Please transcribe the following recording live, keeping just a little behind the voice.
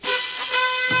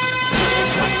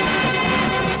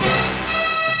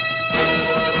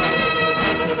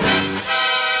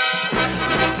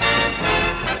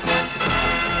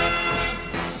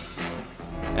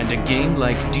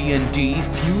like D&D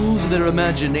fuels their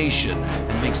imagination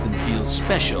and makes them feel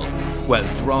special, while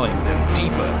drawing them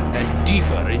deeper and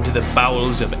deeper into the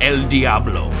bowels of El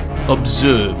Diablo.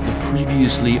 Observe the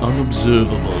previously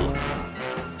unobservable.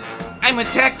 I'm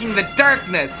attacking the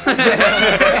darkness! Roll the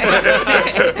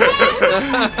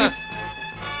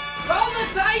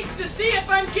dice to see if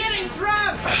I'm getting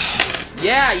drunk!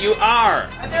 Yeah, you are!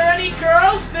 Are there any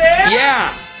girls there?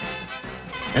 Yeah!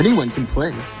 Anyone can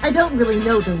play. I don't really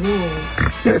know the rules.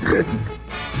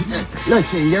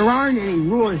 Listen, there aren't any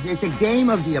rules. It's a game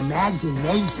of the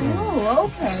imagination.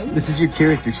 Oh, okay. This is your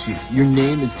character sheet. Your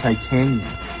name is Titanium.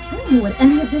 I don't know what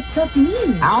any of this stuff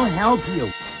means. I'll help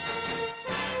you.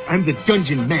 I'm the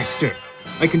dungeon master.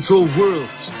 I control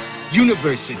worlds,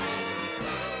 universes.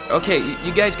 Okay,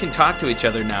 you guys can talk to each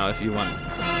other now if you want.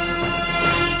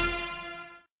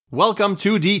 Welcome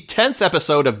to the 10th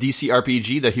episode of DC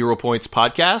RPG, the Hero Points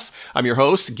podcast. I'm your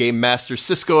host, Game Master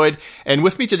Siskoid, and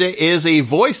with me today is a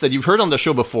voice that you've heard on the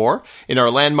show before in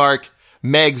our landmark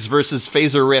Megs versus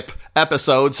Phaser Rip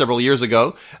episode several years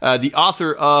ago. The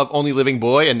author of Only Living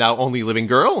Boy and now Only Living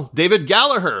Girl, David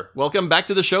Gallagher. Welcome back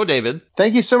to the show, David.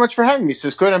 Thank you so much for having me,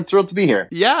 Siskoid. I'm thrilled to be here.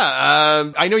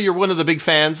 Yeah, I know you're one of the big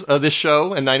fans of this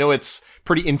show, and I know it's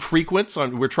pretty infrequent, so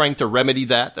we're trying to remedy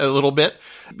that a little bit.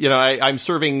 You know, I'm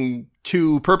serving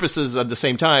two purposes at the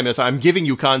same time, as I'm giving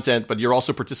you content, but you're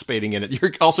also participating in it.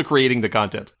 You're also creating the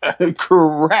content.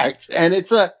 Correct. And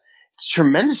it's a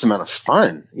tremendous amount of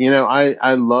fun. You know,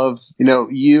 I love,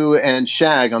 you and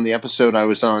Shag on the episode I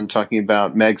was on talking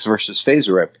about Megs versus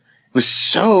Phaser Rip. It was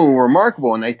so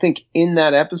remarkable. And I think in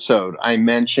that episode, I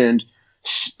mentioned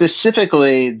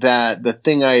specifically that the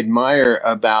thing I admire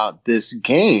about this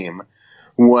game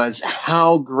was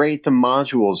how great the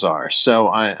modules are. So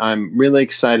I'm really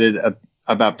excited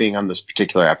about being on this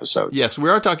particular episode. Yes, we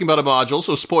are talking about a module,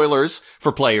 so spoilers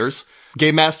for players.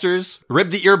 Game Masters, rip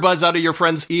the earbuds out of your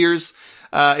friends' ears.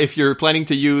 If you're planning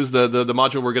to use the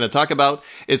module we're going to talk about,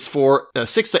 it's for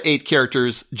 6 to 8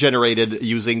 characters generated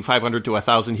using 500 to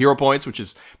 1,000 hero points, which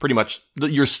is pretty much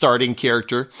your starting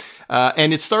character.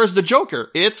 And it stars the Joker.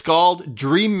 It's called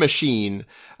Dream Machine.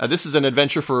 This is an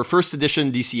adventure for first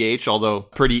edition DCH, although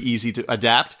pretty easy to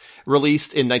adapt.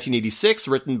 Released in 1986,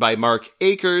 written by Mark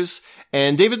Akers.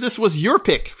 And David, this was your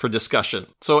pick for discussion.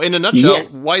 So in a nutshell,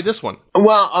 Why this one?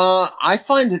 Well, I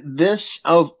find this,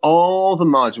 of all the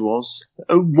modules,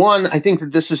 one, I think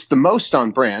that this is the most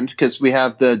on brand because we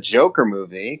have the Joker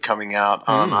movie coming out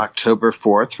on October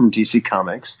 4th from DC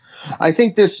Comics. I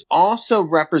think this also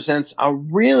represents a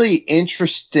really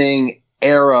interesting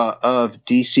era of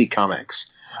DC Comics,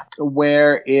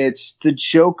 where it's the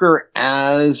Joker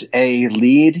as a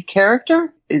lead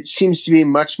character. It seems to be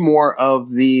much more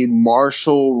of the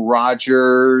Marshall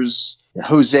Rogers,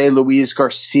 Jose Luis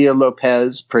Garcia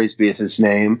Lopez, praise be his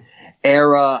name,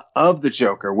 era of the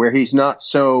Joker, where he's not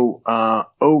so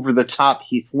over the top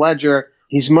Heath Ledger.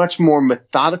 He's much more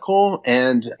methodical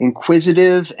and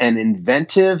inquisitive and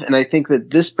inventive. And I think that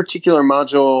this particular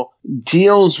module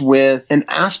deals with an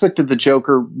aspect of the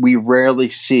Joker we rarely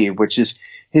see, which is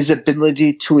his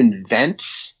ability to invent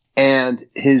and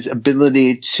his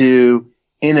ability to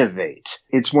innovate.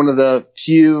 It's one of the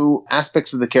few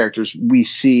aspects of the characters we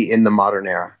see in the modern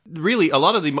era. Really, a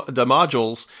lot of the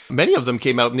modules, many of them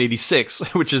came out in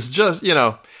 86, which is just,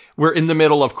 we're in the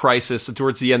middle of Crisis, and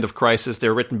towards the end of Crisis.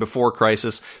 They're written before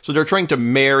Crisis. So they're trying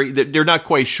to they're not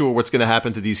quite sure what's going to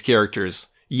happen to these characters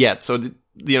yet. So,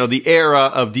 the era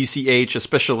of DCH,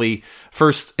 especially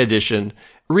first edition,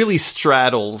 really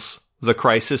straddles the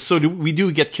Crisis. So we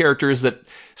do get characters that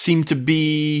seem to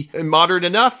be modern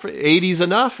enough, 80s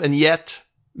enough, and yet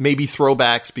maybe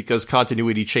throwbacks because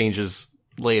continuity changes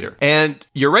later. And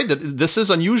you're right that this is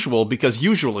unusual because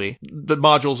usually the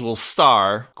modules will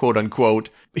star, quote unquote,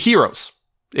 heroes.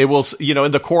 It will,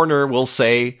 in the corner will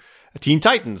say Teen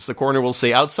Titans. The corner will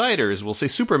say Outsiders. Will say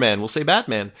Superman. Will say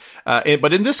Batman.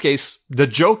 But in this case, the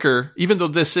Joker, even though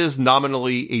this is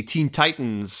nominally a Teen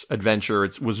Titans adventure,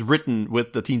 it was written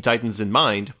with the Teen Titans in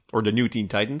mind, or the new Teen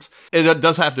Titans. It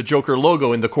does have the Joker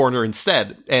logo in the corner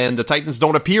instead, and the Titans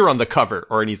don't appear on the cover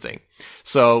or anything.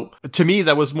 So to me,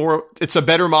 it's a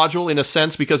better module in a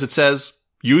sense because it says,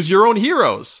 use your own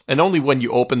heroes. And only when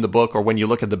you open the book or when you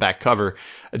look at the back cover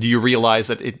do you realize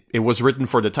that it was written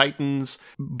for the Titans.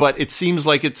 But it seems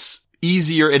like it's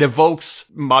easier. It evokes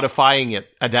modifying it,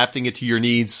 adapting it to your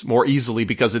needs more easily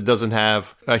because it doesn't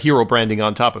have a hero branding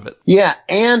on top of it. Yeah,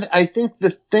 and I think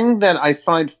the thing that I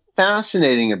find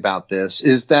fascinating about this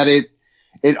is that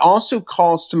it also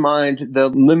calls to mind the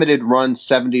limited run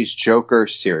 70s Joker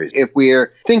series. If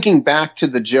we're thinking back to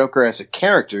the Joker as a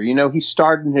character, he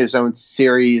starred in his own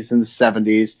series in the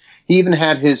 70s. He even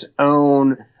had his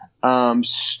own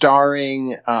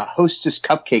starring Hostess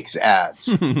Cupcakes ads,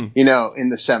 in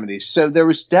the 70s. So there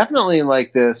was definitely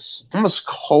like this almost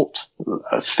cult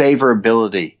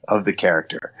favorability of the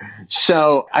character.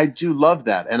 So I do love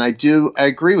that. And I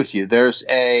agree with you. There's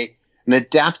an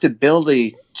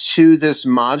adaptability to this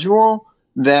module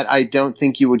that I don't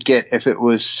think you would get if it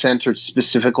was centered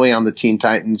specifically on the Teen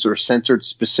Titans or centered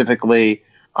specifically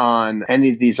on any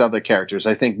of these other characters.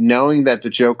 I think knowing that the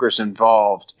Joker's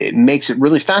involved, it makes it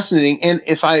really fascinating. And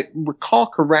if I recall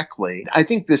correctly, I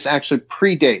think this actually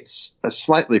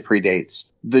slightly predates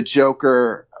the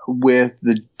Joker with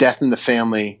the Death in the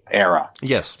Family era.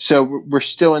 Yes. So we're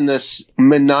still in this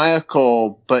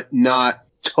maniacal, but not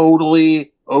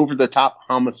totally over the top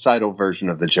homicidal version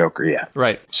of the Joker yet.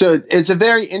 Right. So it's a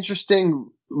very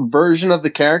interesting version of the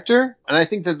character. And I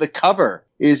think that the cover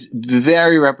is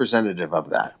very representative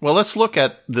of that. Well, let's look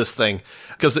at this thing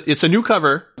because it's a new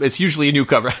cover. It's usually a new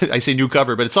cover. I say new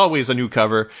cover, but it's always a new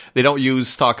cover. They don't use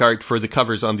stock art for the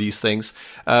covers on these things.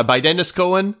 By Dennis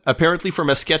Cohen, apparently from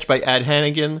a sketch by Ed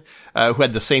Hannigan, who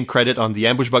had the same credit on the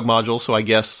Ambush Bug module. So I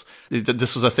guess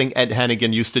this was a thing Ed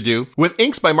Hannigan used to do with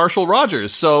inks by Marshall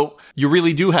Rogers. So you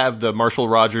really do have the Marshall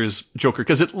Rogers Joker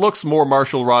because it looks more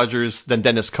Marshall Rogers than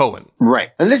Dennis Cohen. Right.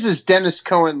 And this is Dennis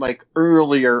Cohen like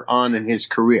earlier on in his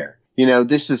career.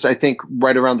 This is, I think,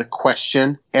 right around the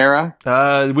Question era.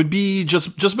 It would be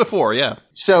just before, yeah.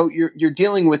 So you're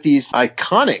dealing with these three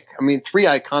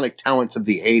iconic talents of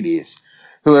the 80s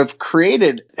who have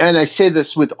created, and I say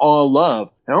this with all love,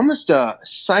 almost a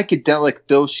psychedelic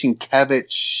Bill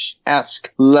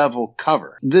Sienkiewicz-esque level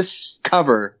cover. This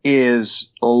cover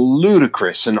is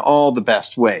ludicrous in all the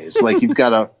best ways. Like you've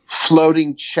got a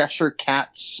floating Cheshire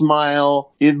cat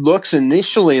smile. It looks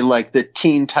initially like the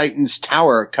Teen Titans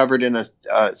Tower covered in a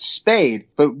spade,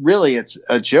 but really it's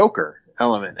a Joker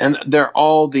element. And there are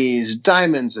all these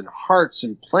diamonds and hearts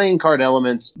and playing card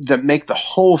elements that make the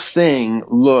whole thing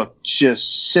look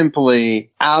just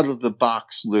simply out of the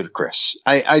box ludicrous.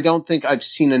 I don't think I've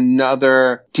seen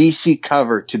another DC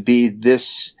cover to be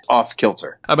this off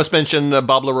kilter. I must mention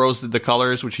Bob LaRose did the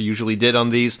colors, which he usually did on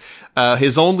these.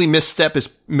 His only misstep is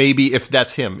maybe if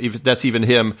that's even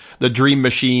him, the Dream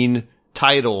Machine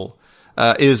title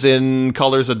is in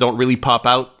colors that don't really pop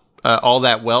out all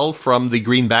that well from the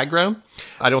green background.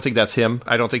 I don't think that's him.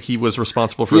 I don't think he was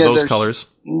responsible for those colors.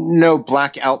 No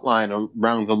black outline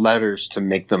around the letters to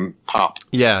make them pop.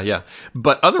 Yeah.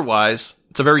 But otherwise,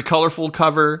 it's a very colorful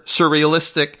cover,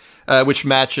 surrealistic, which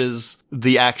matches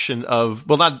the action of,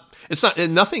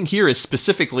 nothing here is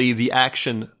specifically the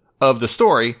action of the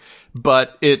story,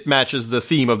 but it matches the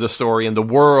theme of the story and the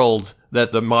world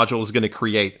that the module is going to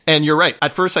create. And you're right.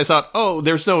 At first I thought,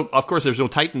 there's no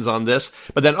Titans on this,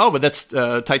 but then, but that's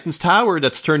Titans Tower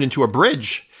that's turned into a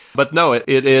bridge. But no, it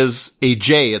is a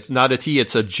J. It's not a T,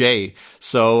 it's a J.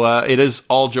 So it is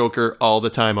all Joker all the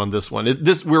time on this one.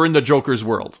 We're in the Joker's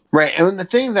world. Right. And the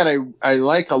thing that I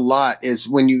like a lot is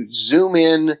when you zoom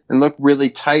in and look really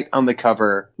tight on the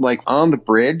cover, like on the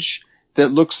bridge, that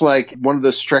looks like one of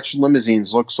those stretched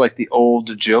limousines, looks like the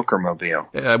old Joker mobile.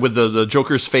 With the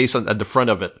Joker's face at the front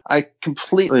of it. I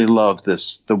completely love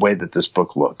the way that this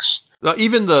book looks.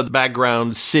 Even the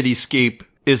background cityscape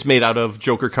is made out of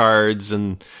Joker cards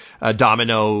and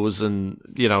dominoes, and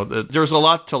there's a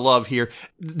lot to love here.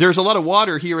 There's a lot of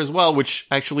water here as well, which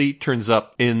actually turns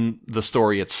up in the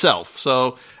story itself.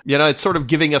 So, it's sort of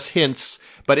giving us hints,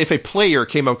 but if a player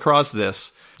came across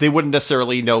this, they wouldn't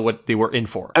necessarily know what they were in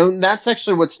for. And that's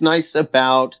actually what's nice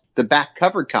about the back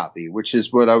cover copy, which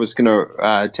is what I was going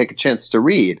to take a chance to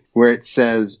read, where it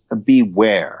says,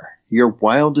 "Beware, your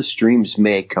wildest dreams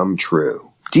may come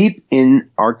true. Deep in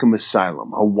Arkham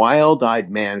Asylum, a wild-eyed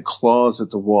man claws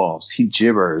at the walls. He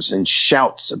gibbers and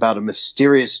shouts about a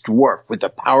mysterious dwarf with the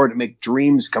power to make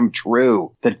dreams come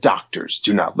true. The doctors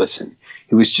do not listen.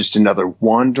 He was just another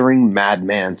wandering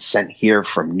madman sent here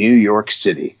from New York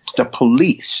City. The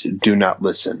police do not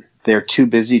listen. They are too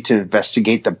busy to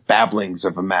investigate the babblings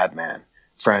of a madman.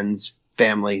 Friends,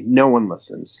 family, no one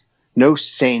listens. No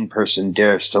sane person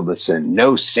dares to listen.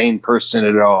 No sane person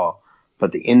at all.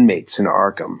 But the inmates in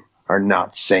Arkham are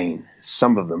not sane.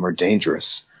 Some of them are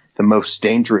dangerous. The most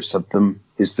dangerous of them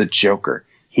is the Joker.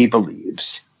 He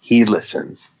believes. He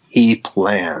listens. He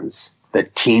plans. The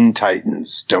Teen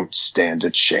Titans don't stand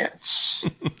a chance."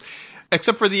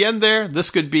 Except for the end there, this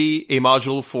could be a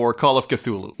module for Call of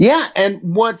Cthulhu. Yeah, and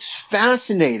what's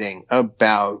fascinating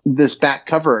about this back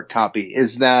cover copy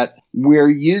is that we're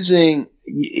using,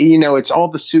 it's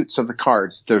all the suits of the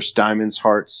cards. There's diamonds,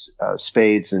 hearts,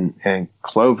 spades, and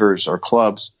clovers or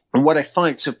clubs. And what I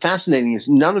find so fascinating is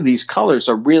none of these colors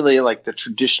are really like the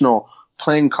traditional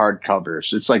playing card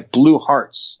covers. It's like blue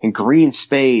hearts and green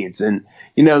spades. And,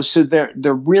 so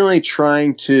they're really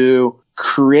trying to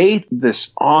create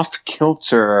this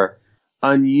off-kilter,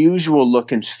 unusual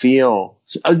look and feel,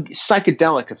 a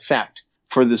psychedelic effect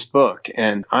for this book.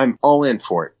 And I'm all in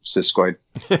for it, Siskoid.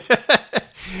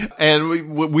 And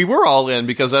we were all in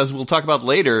because, as we'll talk about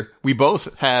later, we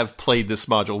both have played this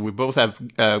module. We both have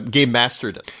game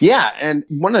mastered it. Yeah, and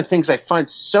one of the things I find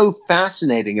so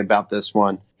fascinating about this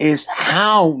one is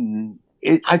how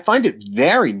I find it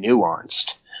very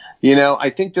nuanced. I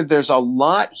think that there's a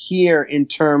lot here in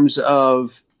terms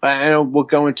of, I know we'll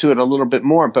go into it a little bit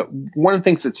more, but one of the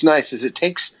things that's nice is it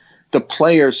takes the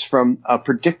players from a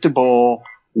predictable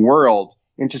world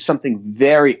into something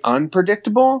very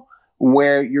unpredictable,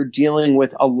 where you're dealing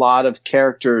with a lot of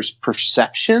characters'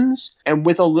 perceptions, and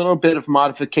with a little bit of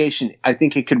modification, I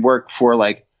think it could work for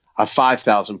like a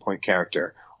 5,000 point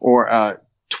character or a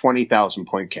 20,000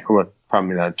 point character. Well,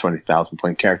 probably not a 20,000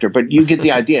 point character, but you get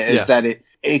the idea. Yeah. Is that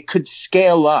it could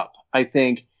scale up, I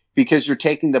think, because you're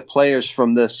taking the players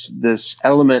from this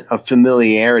element of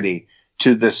familiarity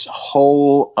to this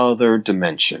whole other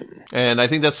dimension. And I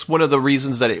think that's one of the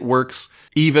reasons that it works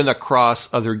even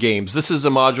across other games. This is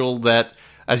a module that,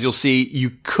 as you'll see,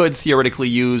 you could theoretically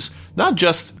use not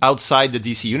just outside the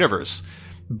DC universe,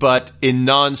 but in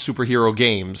non-superhero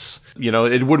games.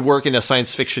 It would work in a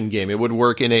science fiction game. It would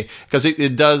work because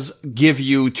it does give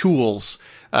you tools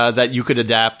that you could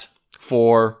adapt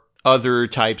for other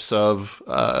types of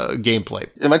gameplay.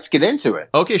 Let's get into it.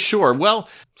 Okay, sure. Well,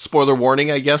 spoiler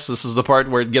warning, I guess. This is the part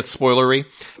where it gets spoilery.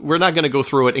 We're not going to go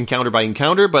through it encounter by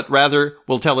encounter, but rather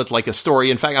we'll tell it like a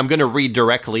story. In fact, I'm going to read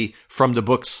directly from the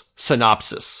book's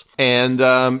synopsis. And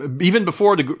even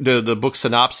before the book's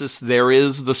synopsis, there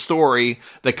is the story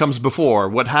that comes before,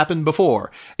 what happened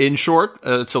before. In short,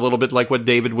 it's a little bit like what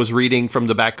David was reading from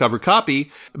the back cover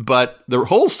copy, but the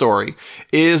whole story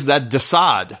is that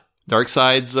Desaad,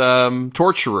 Darkseid's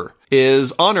torturer,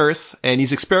 is on Earth, and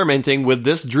he's experimenting with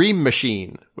this dream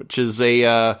machine, which is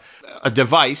a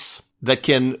device that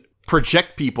can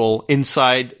project people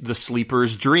inside the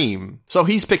sleeper's dream. So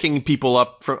he's picking people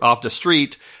up off the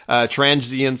street,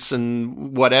 transients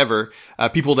and whatever,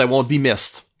 people that won't be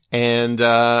missed. And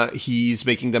he's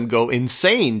making them go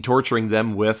insane, torturing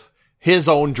them with his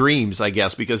own dreams, I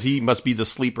guess, because he must be the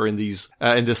sleeper in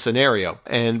this scenario.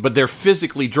 But they're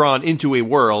physically drawn into a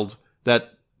world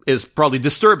that is probably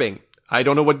disturbing. I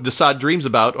don't know what Desaad dreams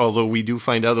about, although we do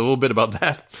find out a little bit about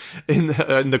that in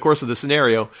the course of the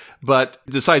scenario. But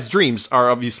Desaad's dreams are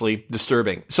obviously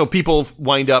disturbing. So people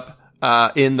wind up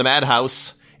in the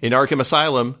madhouse in Arkham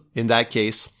Asylum. In that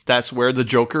case, that's where the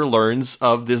Joker learns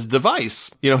of this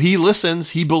device. He listens,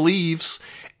 he believes,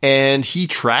 and he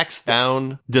tracks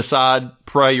down Desaad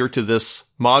prior to this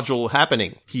module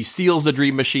happening. He steals the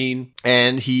dream machine,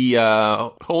 and he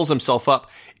holds himself up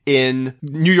in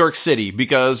New York City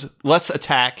because let's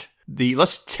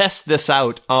test this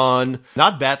out on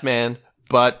not Batman,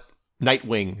 but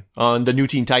Nightwing, on the New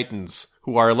Teen Titans,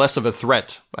 who are less of a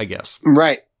threat, I guess.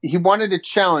 Right. He wanted a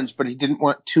challenge, but he didn't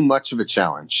want too much of a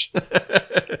challenge.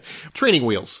 Training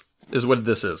wheels is what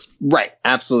this is. Right.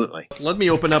 Absolutely. Let me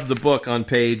open up the book on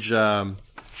page 4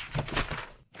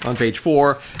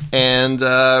 and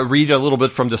read a little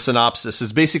bit from the synopsis.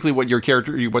 It's basically what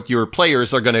your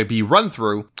players are going to be run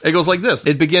through. It goes like this.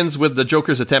 It begins with the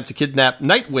Joker's attempt to kidnap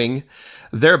Nightwing,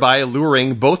 thereby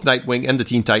luring both Nightwing and the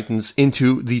Teen Titans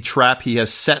into the trap he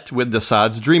has set with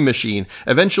Desaad's dream machine.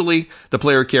 Eventually, the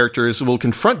player characters will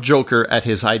confront Joker at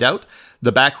his hideout,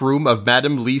 the back room of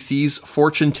Madame Lethy's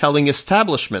fortune-telling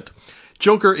establishment.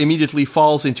 Joker immediately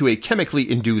falls into a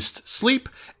chemically induced sleep,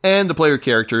 and the player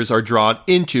characters are drawn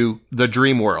into the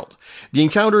dream world. The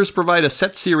encounters provide a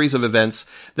set series of events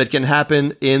that can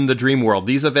happen in the dream world.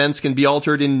 These events can be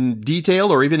altered in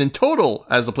detail or even in total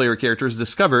as the player characters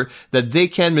discover that they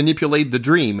can manipulate the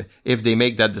dream if they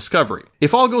make that discovery.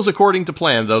 If all goes according to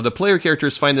plan, though, the player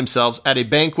characters find themselves at a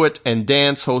banquet and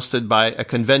dance hosted by a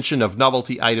convention of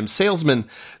novelty item salesmen.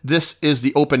 This is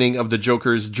the opening of the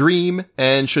Joker's dream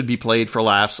and should be played for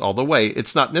laughs all the way.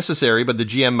 It's not necessary, but the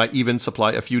GM might even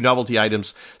supply a few novelty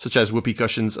items such as whoopee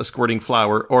cushions, a squirting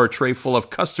flower, or a tray full of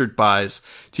custard pies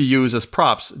to use as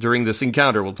props during this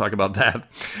encounter. We'll talk about that.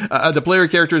 The player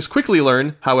characters quickly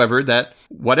learn, however, that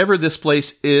whatever this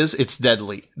place is, it's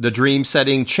deadly. The dream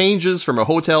setting changes from a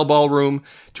hotel ballroom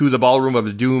to the ballroom of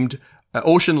a doomed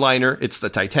ocean liner. It's the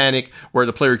Titanic, where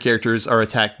the player characters are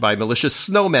attacked by malicious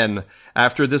snowmen.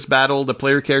 After this battle, the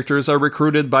player characters are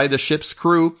recruited by the ship's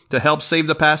crew to help save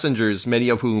the passengers, many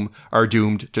of whom are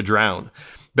doomed to drown.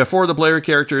 Before the player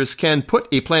characters can put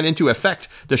a plan into effect,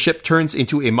 the ship turns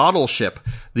into a model ship.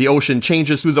 The ocean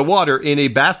changes to the water in a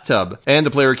bathtub, and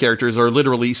the player characters are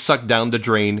literally sucked down the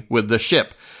drain with the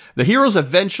ship. The heroes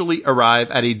eventually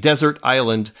arrive at a desert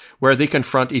island where they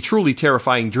confront a truly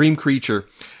terrifying dream creature.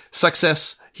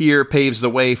 Success here paves the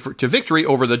way to victory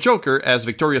over the Joker, as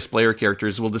victorious player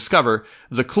characters will discover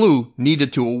the clue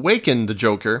needed to awaken the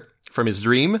Joker from his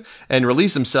dream and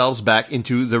release themselves back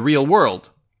into the real world.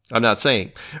 I'm not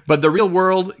saying. But the real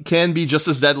world can be just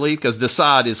as deadly, because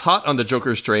Desaad is hot on the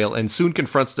Joker's trail and soon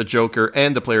confronts the Joker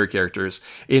and the player characters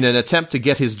in an attempt to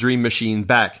get his dream machine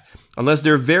back. Unless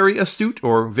they're very astute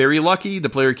or very lucky, the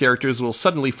player characters will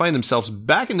suddenly find themselves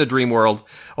back in the dream world,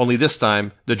 only this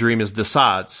time the dream is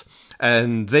Desaad's.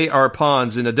 And they are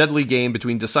pawns in a deadly game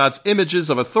between Desaad's images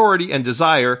of authority and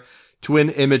desire, twin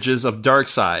images of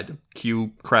Darkseid,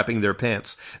 cue crapping their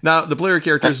pants. Now, the player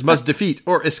characters must defeat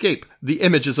or escape the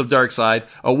images of Darkseid,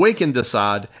 awaken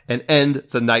Desaad, and end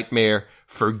the nightmare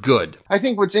for good. I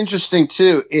think what's interesting,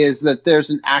 too, is that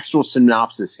there's an actual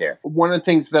synopsis here. One of the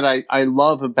things that I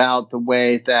love about the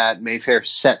way that Mayfair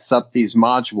sets up these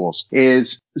modules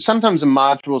is sometimes a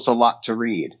module's a lot to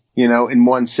read, in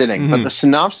one sitting. Mm-hmm. But the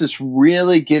synopsis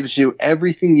really gives you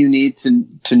everything you need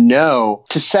to know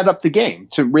to set up the game,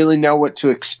 to really know what to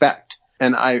expect.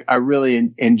 And I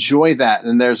really enjoy that.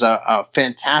 And there's a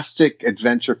fantastic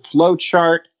adventure flow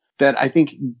chart that I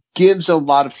think gives a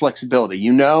lot of flexibility.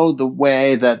 The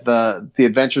way that the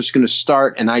adventure is going to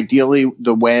start, and ideally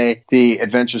the way the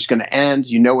adventure is going to end.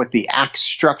 What the act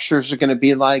structures are going to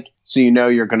be like. So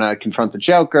you're going to confront the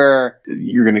Joker,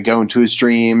 you're going to go into his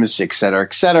dreams, et cetera,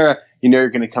 et cetera. You're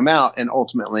going to come out, and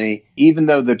ultimately, even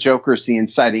though the Joker is the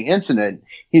inciting incident,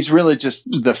 he's really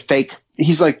just the fake.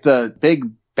 He's like the big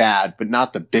bad, but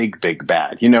not the big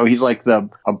bad. He's like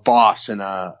a boss in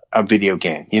a video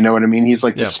game. You know what I mean? He's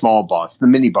like the small boss, the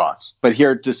mini boss. But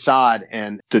here, Desaad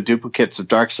and the duplicates of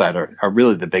Darkseid are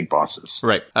really the big bosses.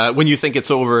 Right. When you think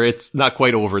it's over, it's not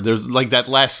quite over. There's like that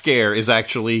last scare is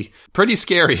actually pretty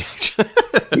scary.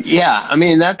 Yeah. I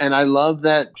mean, and I love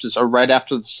that just right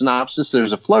after the synopsis,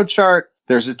 there's a flow chart.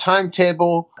 There's a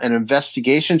timetable, an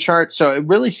investigation chart. So it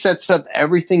really sets up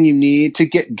everything you need to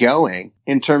get going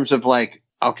in terms of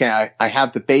okay, I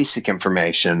have the basic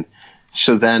information.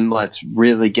 So then let's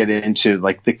really get into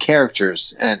the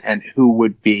characters and who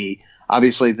would be.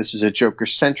 Obviously, this is a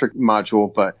Joker-centric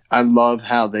module, but I love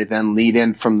how they then lead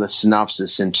in from the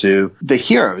synopsis into the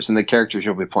heroes and the characters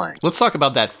you'll be playing. Let's talk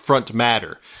about that front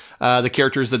matter. The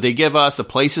characters that they give us, the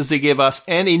places they give us,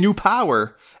 and a new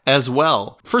power as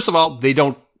well. First of all, they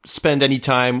don't spend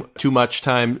too much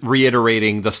time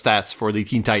reiterating the stats for the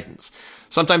Teen Titans.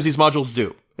 Sometimes these modules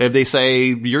do. If they say,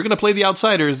 you're going to play the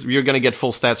Outsiders, you're going to get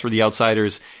full stats for the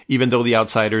Outsiders, even though the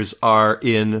Outsiders are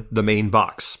in the main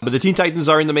box. But the Teen Titans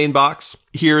are in the main box.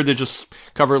 Here, they just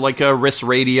cover RIS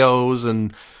radios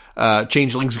and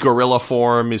Changeling's gorilla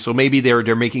form. So maybe they're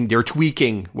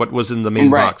tweaking what was in the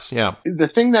main box. Yeah. The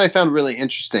thing that I found really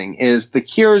interesting is the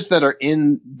heroes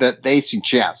that they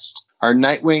suggest are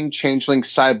Nightwing, Changeling,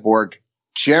 Cyborg,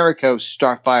 Jericho,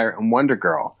 Starfire, and Wonder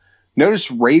Girl.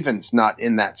 Notice Raven's not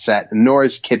in that set, nor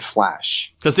is Kid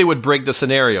Flash. Because they would break the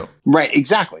scenario. Right,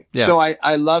 exactly. Yeah. So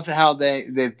I love how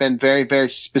they've been very, very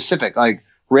specific.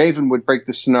 Raven would break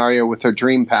the scenario with her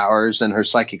dream powers and her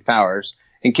psychic powers.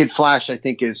 And Kid Flash, I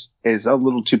think, is a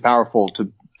little too powerful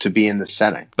to be in this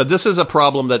setting. But this is a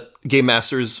problem that game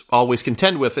masters always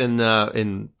contend with in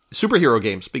superhero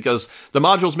games, because the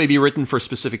modules may be written for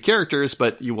specific characters,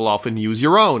 but you will often use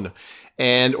your own.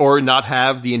 Or not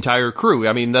have the entire crew.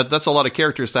 I mean, that's a lot of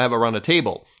characters to have around a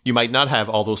table. You might not have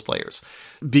all those players.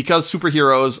 Because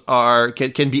superheroes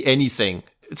can be anything.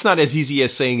 It's not as easy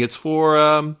as saying it's for,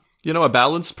 a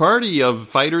balanced party of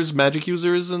fighters, magic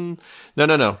users, and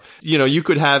no. You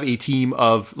could have a team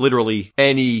of literally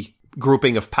any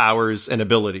grouping of powers and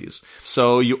abilities.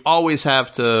 So you always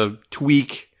have to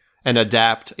tweak and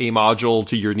adapt a module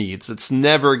to your needs. It's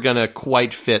never going to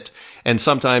quite fit. And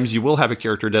sometimes you will have a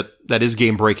character that is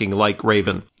game breaking, like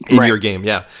Raven in your game.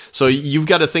 Yeah. So you've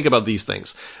got to think about these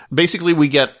things. Basically, we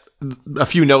get a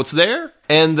few notes there,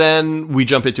 and then we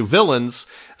jump into villains.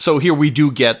 So here we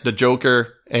do get the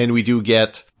Joker, and we do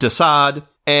get Desaad,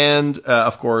 and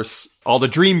of course, all the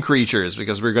dream creatures,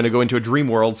 because we're going to go into a dream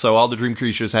world. So all the dream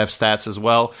creatures have stats as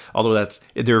well, although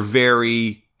they're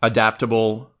very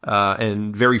adaptable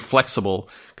and very flexible,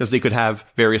 because they could have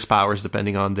various powers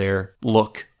depending on their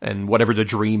look and whatever the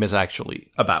dream is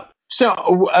actually about.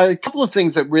 So a couple of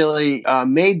things that really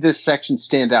made this section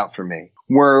stand out for me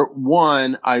were,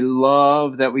 one, I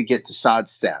love that we get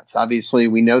Desaad's stats. Obviously,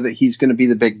 we know that he's going to be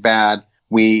the big bad.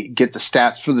 We get the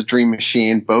stats for the Dream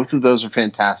Machine. Both of those are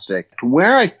fantastic.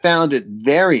 Where I found it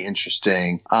very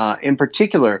interesting, in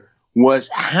particular, was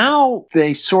how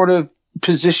they sort of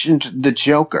positioned the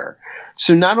Joker.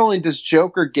 So not only does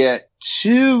Joker get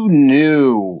 2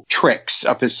 new tricks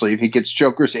up his sleeve, he gets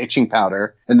Joker's itching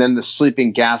powder and then the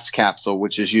sleeping gas capsule,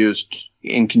 which is used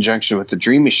in conjunction with the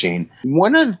Dream Machine.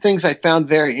 One of the things I found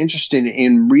very interesting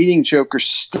in reading Joker's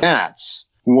stats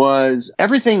was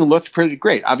everything looked pretty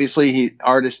great. Obviously, he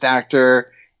artist,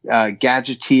 actor,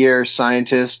 gadgeteer,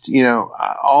 scientist,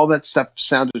 all that stuff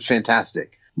sounded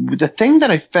fantastic. The thing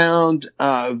that I found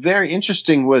very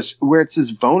interesting was where it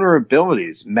says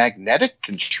vulnerabilities, magnetic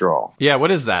control. Yeah,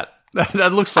 what is that?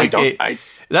 That looks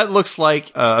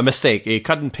like a mistake, a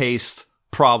cut and paste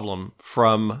problem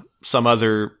from some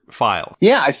other file.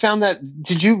 Yeah, I found that.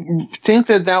 Did you think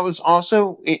that was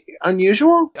also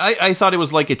unusual? I thought it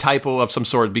was like a typo of some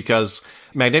sort because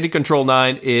Magnetic Control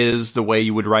 9 is the way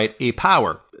you would write a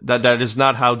power. That is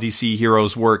not how DC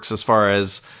Heroes works as far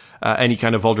as any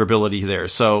kind of vulnerability there.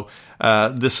 So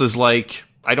this is like,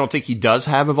 I don't think he does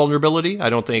have a vulnerability. I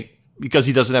don't think, because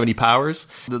he doesn't have any powers.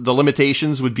 The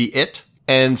limitations would be it.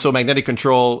 And so magnetic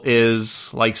control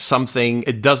is like something,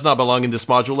 it does not belong in this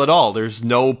module at all. There's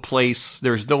no place,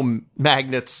 there's no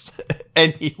magnets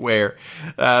anywhere.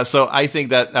 So I think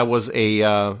that was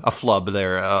a flub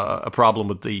there, a problem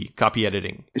with the copy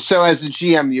editing. So as a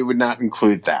GM, you would not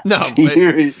include that? No.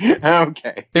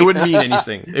 Okay. It wouldn't mean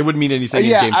anything. It wouldn't mean anything in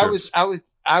game terms.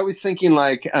 I was thinking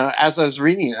like, as I was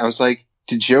reading it, I was like,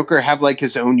 did Joker have like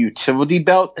his own utility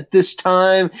belt at this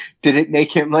time? Did it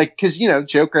make him like, cause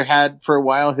Joker had for a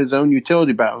while his own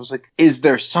utility belt. I was like, is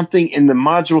there something in the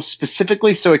module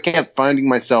specifically? So I kept finding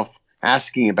myself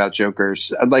asking about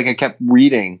Jokers. Like I kept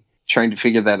reading, trying to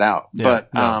figure that out. Yeah,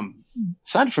 but,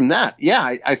 aside from that,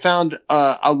 I found,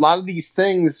 a lot of these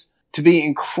things to be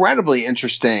incredibly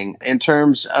interesting in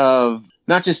terms of,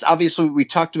 not just, obviously, we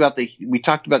talked about the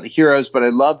heroes, but I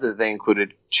love that they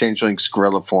included Changeling's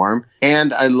gorilla form.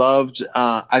 And I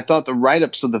thought the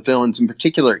write-ups of the villains in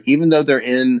particular, even though they're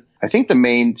in, I think, the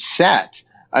main set,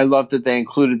 I love that they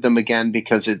included them again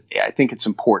because I think it's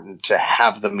important to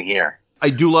have them here.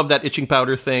 I do love that itching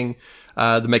powder thing.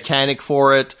 The mechanic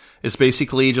for it is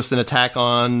basically just an attack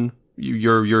on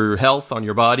your health, on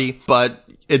your body, but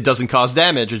it doesn't cause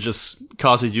damage. It just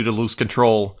causes you to lose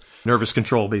control. Nervous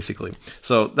control, basically.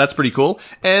 So that's pretty cool.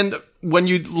 And when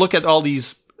you look at all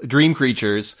these dream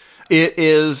creatures, it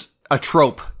is a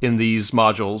trope in these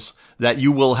modules that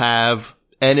you will have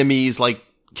enemies like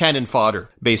cannon fodder,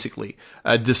 basically.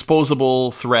 Disposable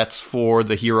threats for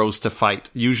the heroes to fight,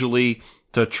 usually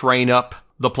to train up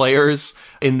the players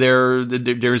in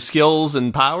their skills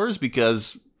and powers,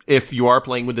 because if you are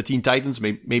playing with the Teen Titans,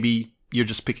 maybe you're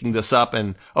just picking this up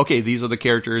and, okay, these are the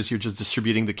characters, you're just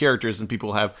distributing the characters, and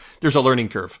there's a learning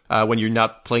curve when you're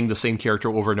not playing the same character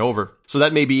over and over. So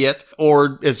that may be it.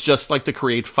 Or it's just like to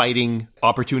create fighting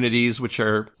opportunities, which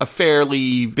are a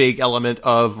fairly big element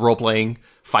of role-playing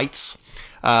fights.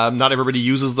 Not everybody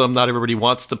uses them. Not everybody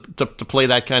wants to play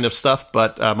that kind of stuff,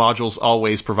 but modules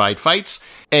always provide fights,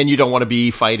 and you don't want to be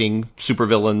fighting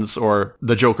supervillains or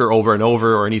the Joker over and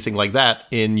over or anything like that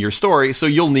in your story. So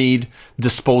you'll need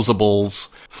disposables,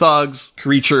 thugs,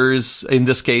 creatures, in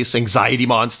this case, anxiety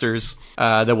monsters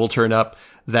that will turn up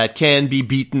that can be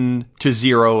beaten to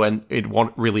zero and it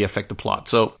won't really affect the plot.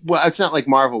 So, well, it's not like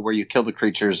Marvel where you kill the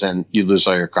creatures and you lose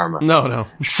all your karma. No.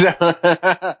 So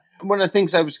one of the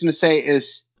things I was going to say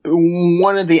is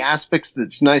one of the aspects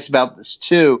that's nice about this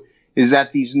too is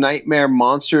that these nightmare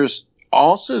monsters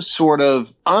also sort of,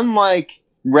 unlike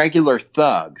regular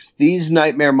thugs, these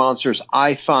nightmare monsters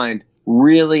I find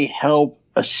really help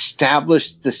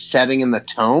establish the setting and the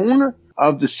tone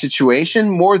of the situation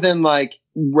more than like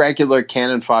regular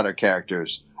cannon fodder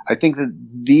characters. I think that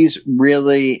these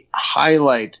really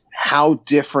highlight how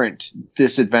different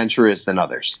this adventure is than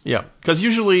others. Yeah, because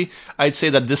usually I'd say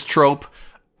that this trope,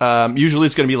 usually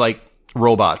it's going to be like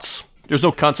robots. There's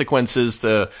no consequences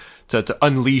to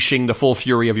unleashing the full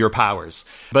fury of your powers.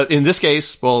 But in this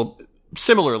case, well,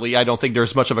 similarly, I don't think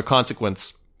there's much of a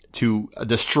consequence to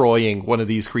destroying one of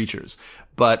these creatures.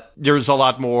 But there's a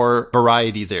lot more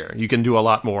variety there. You can do a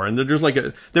lot more. And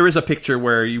there is a picture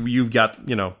where you've got,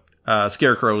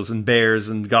 scarecrows and bears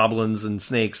and goblins and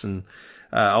snakes and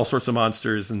all sorts of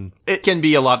monsters, and it can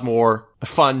be a lot more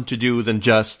fun to do than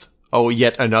just,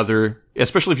 yet another,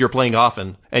 especially if you're playing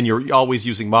often and you're always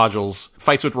using modules,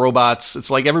 fights with robots.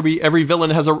 It's like every villain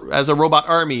has a robot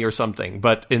army or something,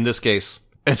 but in this case,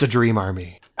 it's a dream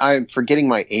army. I'm forgetting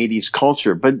my 80s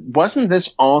culture, but wasn't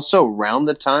this also around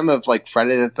the time of like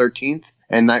Friday the 13th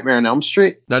and Nightmare on Elm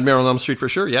Street. Nightmare on Elm Street for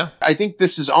sure, yeah. I think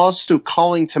this is also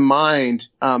calling to mind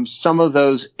some of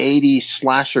those 80s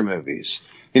slasher movies,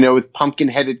 with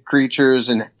pumpkin-headed creatures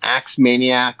and axe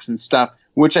maniacs and stuff,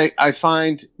 which I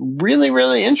find really,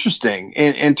 really interesting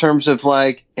in terms of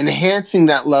like enhancing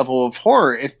that level of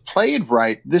horror. If played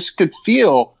right, this could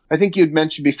feel, I think you'd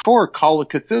mentioned before, Call of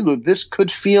Cthulhu. This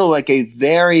could feel like a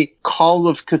very Call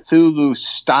of Cthulhu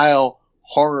style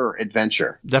horror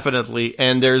adventure. Definitely.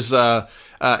 And there's,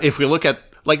 if we look at,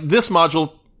 like, this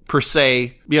module per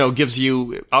se, gives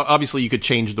you, obviously you could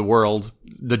change the world,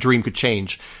 the dream could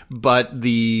change, but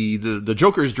the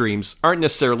Joker's dreams aren't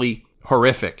necessarily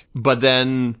horrific. But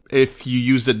then if you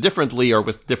used it differently or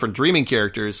with different dreaming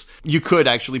characters, you could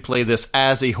actually play this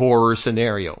as a horror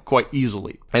scenario quite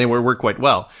easily. And it would work quite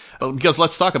well. But because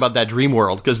let's talk about that dream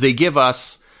world, because they give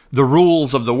us the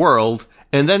rules of the world,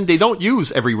 and then they don't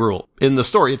use every rule in the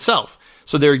story itself.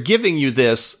 So they're giving you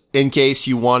this in case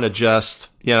you want to just,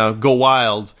 go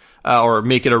wild, or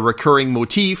make it a recurring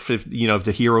motif if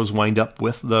the heroes wind up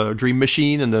with the dream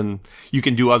machine, and then you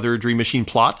can do other dream machine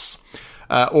plots.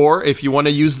 Or if you want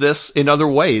to use this in other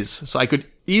ways. So I could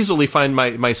easily find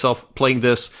myself playing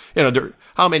this.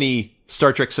 How many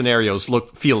Star Trek scenarios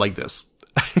feel like this?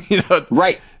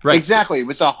 Right. Exactly.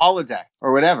 With the holodeck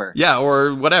or whatever. Yeah,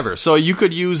 or whatever. So you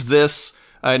could use this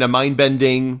in a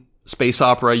mind-bending space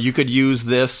opera. You could use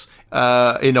this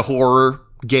in a horror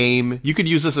game. You could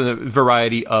use this in a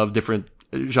variety of different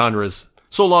genres,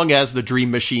 so long as the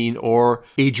dream machine or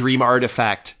a dream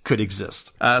artifact could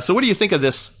exist. So what do you think of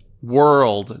this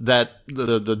world, that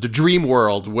the dream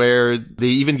world, where they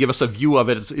even give us a view of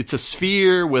it? It's a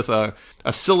sphere with a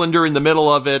cylinder in the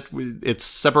middle of it. It's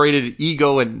separated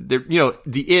ego and the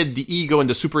id, the ego, and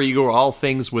the superego are all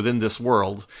things within this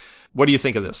world. What do you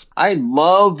think of this? I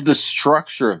love the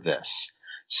structure of this.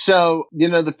 So,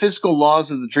 the physical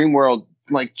laws of the dream world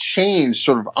like change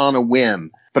sort of on a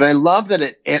whim. But I love that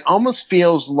it almost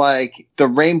feels like the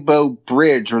Rainbow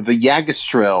Bridge or the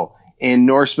Yggdrasil in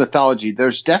Norse mythology.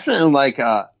 There's definitely like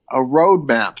a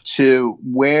roadmap to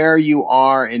where you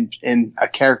are in a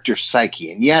character's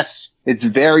psyche. And yes, it's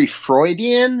very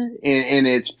Freudian in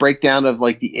its breakdown of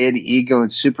like the id, ego,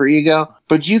 and superego,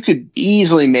 but you could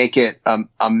easily make it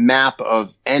a map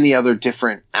of any other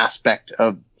different aspect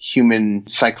of human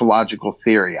psychological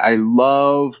theory. I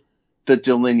love the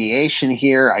delineation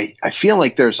here. I feel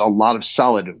like there's a lot of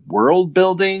solid world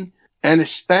building. And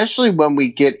especially when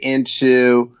we get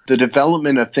into the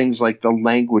development of things like the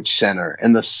language center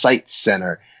and the sight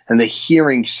center and the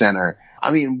hearing center.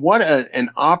 I mean, what an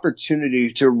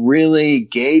opportunity to really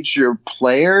gauge your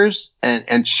players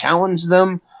and challenge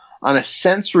them on a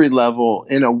sensory level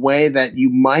in a way that you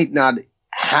might not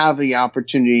have the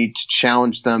opportunity to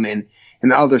challenge them in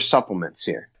other supplements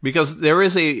here. Because there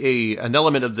is an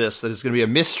element of this that is going to be a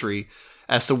mystery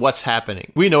as to what's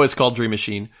happening. We know it's called Dream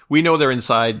Machine. We know they're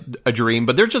inside a dream,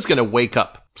 but they're just going to wake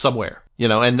up somewhere,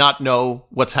 and not know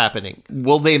what's happening.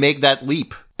 Will they make that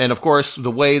leap? And of course,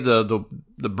 the way the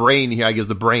brain here, I guess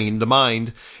the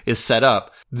mind is set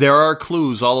up, there are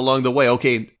clues all along the way.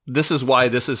 Okay, this is why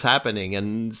this is happening.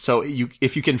 And so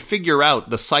if you can figure out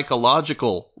the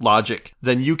psychological logic,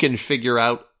 then you can figure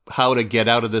out how to get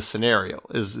out of this scenario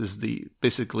is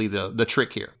basically the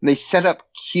trick here. They set up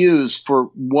cues for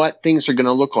what things are going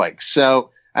to look like. So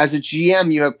as a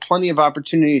GM, you have plenty of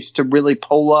opportunities to really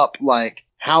pull up like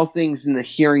how things in the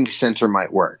hearing center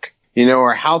might work,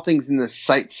 or how things in the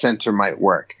sight center might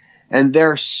work. And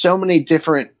there are so many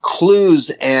different clues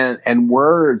and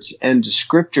words and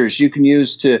descriptors you can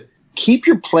use to keep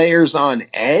your players on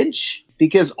edge,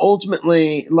 because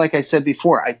ultimately, like I said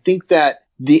before, I think that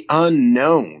the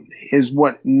unknown is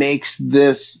what makes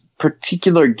this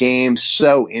particular game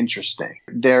so interesting.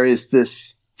 There is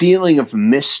this feeling of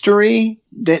mystery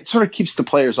that sort of keeps the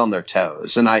players on their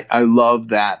toes. And I love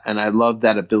that. And I love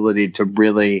that ability to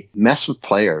really mess with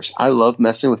players. I love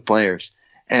messing with players.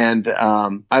 And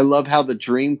I love how the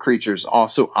dream creatures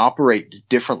also operate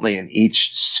differently in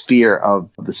each sphere of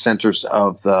the centers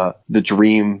of the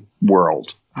dream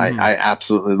world. I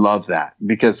absolutely love that,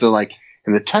 because they're like,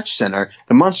 in the touch center,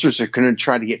 the monsters are going to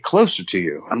try to get closer to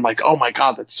you. I'm like, oh my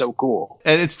God, that's so cool.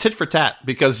 And it's tit for tat,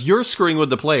 because you're screwing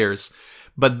with the players,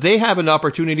 but they have an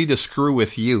opportunity to screw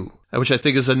with you, which I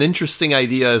think is an interesting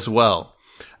idea as well.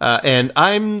 And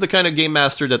I'm the kind of game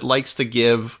master that likes to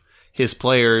give his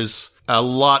players a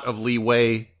lot of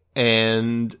leeway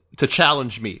and to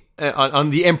challenge me on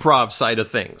the improv side of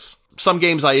things. Some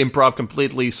games I improv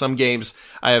completely. Some games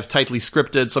I have tightly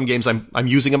scripted. Some games I'm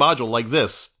using a module like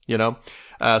this.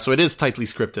 So it is tightly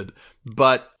scripted,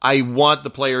 but I want the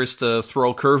players to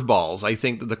throw curveballs. I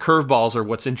think that the curveballs are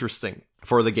what's interesting.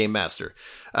 for the Game Master.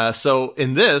 So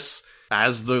in this,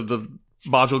 as the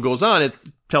module goes on, it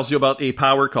tells you about a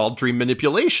power called Dream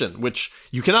Manipulation, which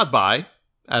you cannot buy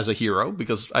as a hero,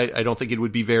 because I don't think it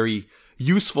would be very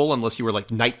useful unless you were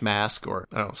like Night Mask or,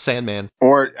 I don't know, Sandman.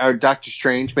 Or Doctor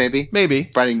Strange, maybe. Maybe.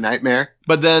 Fighting Nightmare.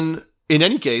 But then, in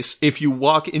any case, if you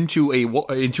walk into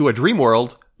a dream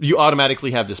world, you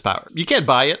automatically have this power. You can't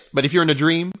buy it, but if you're in a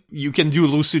dream, you can do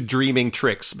lucid dreaming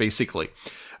tricks, basically,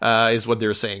 is what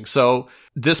they're saying. So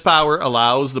this power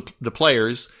allows the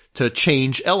players to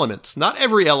change elements. Not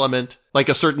every element, like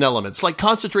a certain element. It's like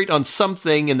concentrate on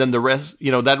something and then the rest,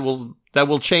 that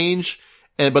will change,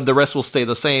 but the rest will stay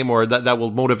the same, or that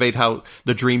will motivate how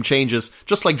the dream changes,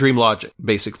 just like dream logic,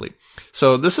 basically.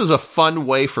 So this is a fun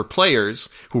way for players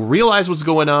who realize what's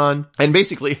going on. And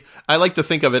basically, I like to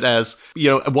think of it as,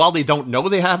 while they don't know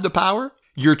they have the power,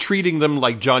 you're treating them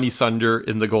like Johnny Thunder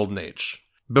in the Golden Age.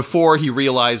 Before he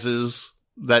realizes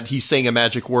that he's saying a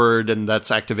magic word and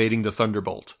that's activating the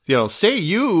Thunderbolt. Say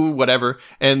you, whatever,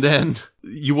 and then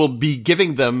you will be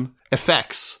giving them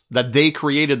effects that they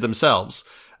created themselves,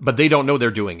 but they don't know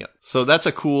they're doing it. So that's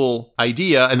a cool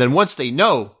idea. And then once they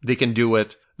know they can do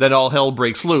it, then all hell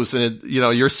breaks loose, and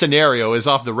your scenario is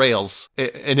off the rails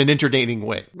in an entertaining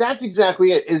way. That's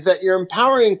exactly it, is that you're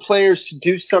empowering players to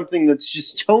do something that's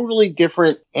just totally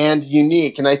different and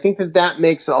unique. And I think that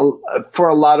makes for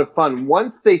a lot of fun.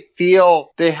 Once they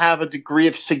feel they have a degree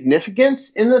of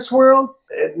significance in this world,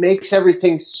 it makes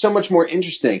everything so much more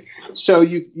interesting. So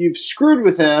you've screwed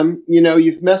with them,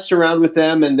 you've messed around with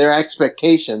them and their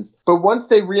expectations. But once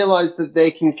they realize that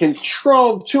they can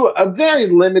control, to a very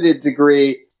limited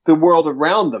degree, the world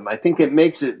around them, I think it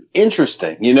makes it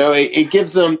interesting. It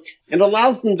gives them, it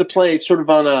allows them to play sort of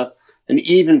on an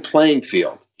even playing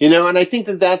field. And I think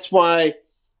that's why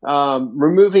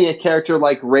removing a character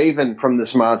like Raven from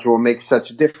this module makes such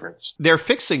a difference. They're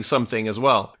fixing something as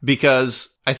well, because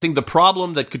I think the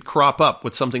problem that could crop up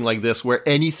with something like this, where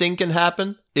anything can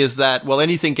happen, is that,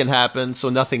 anything can happen, so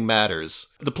nothing matters.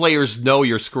 The players know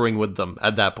you're screwing with them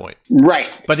at that point. Right.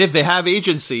 But if they have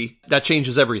agency, that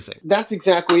changes everything. That's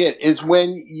exactly it, is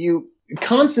when you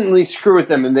constantly screw with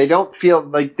them and they don't feel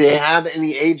like they have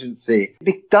any agency,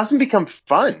 it doesn't become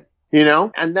fun.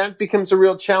 And that becomes a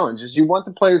real challenge, is you want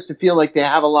the players to feel like they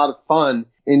have a lot of fun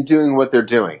in doing what they're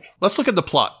doing. Let's look at the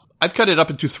plot. I've cut it up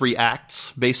into 3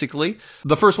 acts, basically.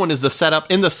 The first one is the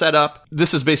setup. In the setup,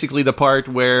 this is basically the part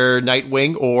where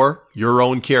Nightwing, or your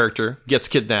own character, gets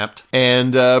kidnapped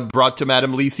and brought to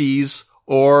Madame Lethes,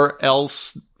 or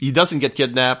else he doesn't get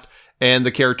kidnapped and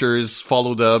the characters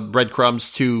follow the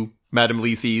breadcrumbs to Madame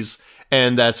Lethes,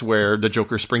 and that's where the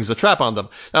Joker springs the trap on them.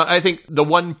 Now, I think the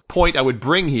one point I would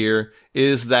bring here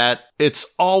is that it's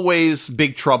always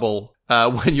big trouble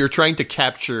when you're trying to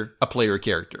capture a player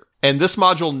character. And this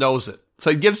module knows it.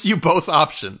 So it gives you both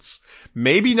options.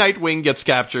 Maybe Nightwing gets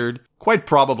captured. Quite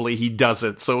probably he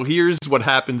doesn't. So here's what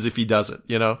happens if he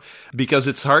doesn't, because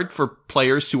it's hard for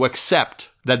players to accept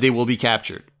that they will be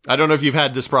captured. I don't know if you've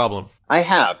had this problem. I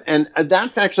have. And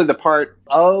that's actually the part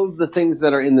of the things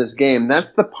that are in this game.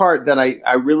 That's the part that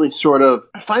I really sort of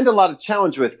find a lot of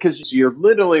challenge with, because you're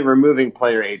literally removing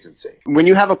player agency. When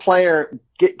you have a player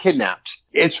get kidnapped,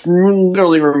 it's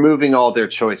literally removing all their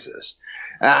choices.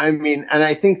 And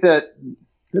I think that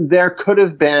there could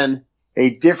have been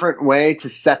a different way to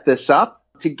set this up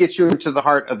to get you into the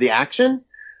heart of the action.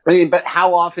 But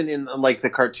how often in like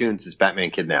the cartoons is Batman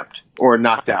kidnapped or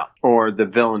knocked out or the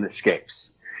villain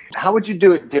escapes? How would you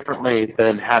do it differently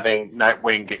than having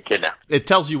Nightwing get kidnapped? It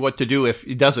tells you what to do if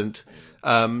he doesn't.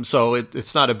 So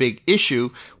it's not a big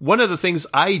issue. One of the things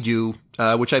I do,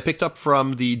 which I picked up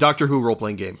from the Doctor Who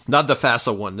role-playing game, not the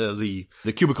FASA one, the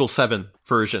Cubicle 7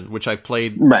 version, which I've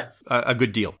played a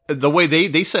good deal. The way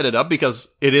they set it up, because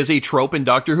it is a trope in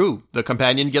Doctor Who. The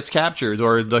companion gets captured,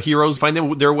 or the heroes find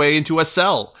their way into a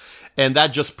cell. And that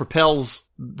just propels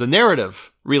the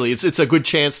narrative, really. It's a good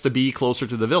chance to be closer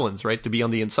to the villains, right? To be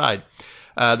on the inside.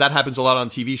 That happens a lot on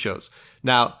TV shows.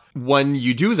 Now, when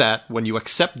you do that, when you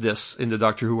accept this in the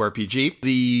Doctor Who RPG,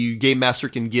 the Game Master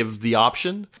can give the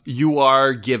option. You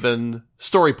are given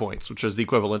story points, which is the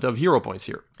equivalent of hero points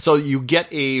here. So you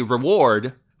get a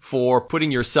reward for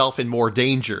putting yourself in more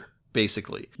danger,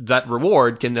 basically. That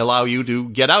reward can allow you to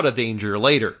get out of danger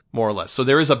later, more or less. So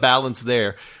there is a balance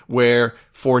there where,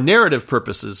 for narrative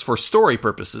purposes, for story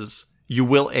purposes, you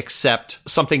will accept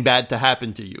something bad to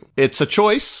happen to you. It's a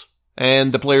choice,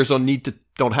 and the players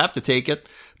don't have to take it,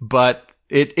 but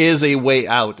it is a way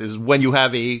out, is when you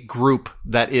have a group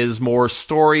that is more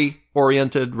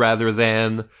story-oriented rather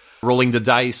than rolling the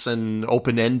dice and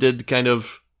open-ended kind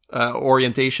of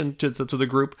orientation to the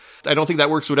group. I don't think that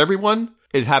works with everyone,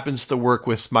 it happens to work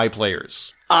with my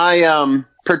players. I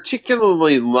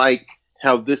particularly like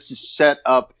how this is set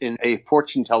up in a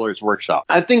fortune teller's workshop.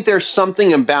 I think there's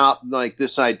something about like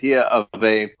this idea of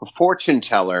a fortune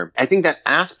teller. I think that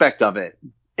aspect of it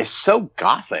is so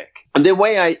gothic. And the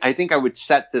way I think I would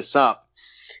set this up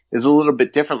is a little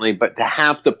bit differently, but to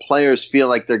have the players feel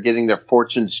like they're getting their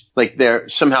fortunes, like they're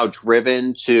somehow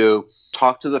driven to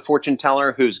talk to the fortune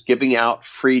teller who's giving out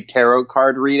free tarot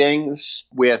card readings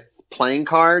with playing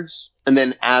cards. And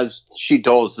then as she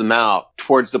doles them out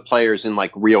towards the players in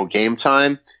like real game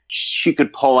time, she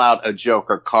could pull out a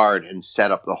Joker card and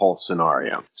set up the whole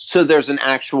scenario. So there's an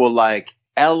actual like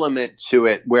element to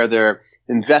it where they're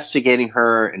investigating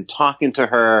her and talking to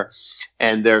her.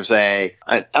 And there's an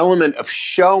element of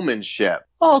showmanship.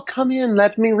 Oh, come in.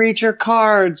 Let me read your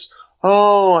cards.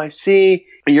 Oh, I see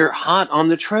you're hot on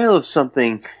the trail of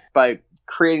something, by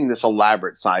creating this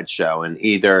elaborate sideshow. And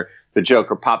either the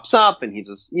Joker pops up and he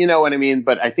just, you know what I mean?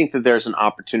 But I think that there's an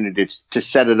opportunity to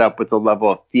set it up with a level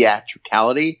of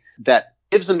theatricality that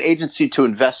gives them agency to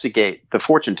investigate the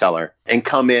fortune teller and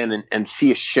come in and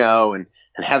see a show and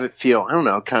have it feel, I don't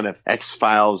know, kind of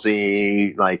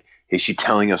X-Files-y, like, is she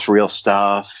telling us real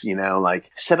stuff? You know,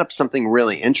 like set up something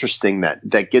really interesting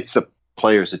that gets the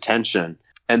players' attention,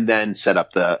 and then set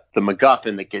up the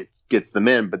MacGuffin that gets them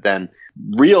in, but then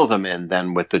reel them in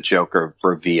then with the Joker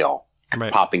reveal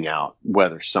popping out,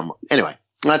 whether someone, anyway.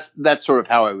 That's sort of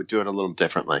how I would do it a little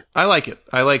differently. I like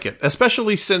it.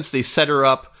 Especially since they set her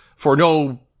up for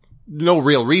no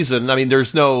real reason. I mean,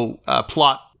 there's no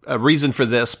plot reason for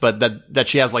this, but that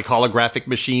she has like holographic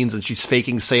machines and she's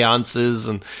faking seances,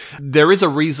 and there is a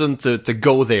reason to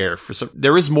go there for some.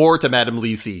 There is more to Madame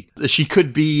Lethe. She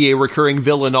could be a recurring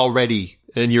villain already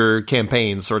in your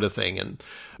campaign, sort of thing, and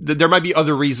there might be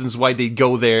other reasons why they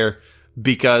go there,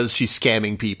 because she's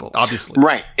scamming people, obviously.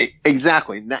 Right,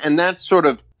 exactly. And that's sort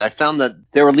of, I found that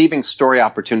they were leaving story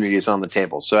opportunities on the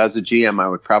table. So as a GM, I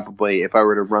would probably, if I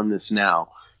were to run this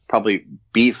now, probably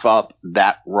beef up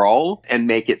that role and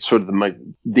make it sort of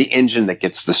the engine that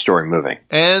gets the story moving.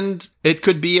 And it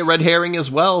could be a red herring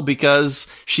as well, because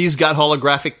she's got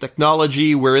holographic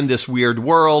technology. We're in this weird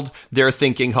world. They're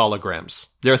thinking holograms.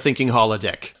 They're thinking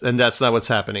holodeck. And that's not what's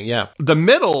happening. Yeah. The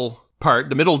middle part,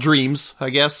 the middle dreams, I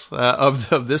guess,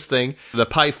 of this thing, the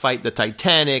pie fight, the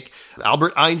Titanic,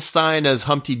 Albert Einstein as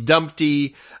Humpty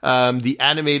Dumpty, the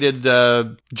animated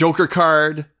Joker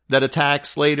card that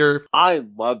attacks later. I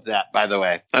love that, by the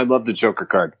way. I love the Joker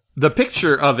card. The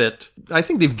picture of it, I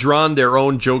think they've drawn their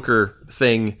own Joker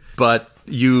thing, but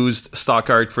used stock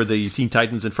art for the Teen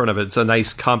Titans in front of it. It's a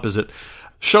nice composite.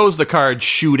 Shows the card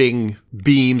shooting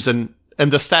beams, and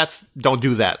the stats don't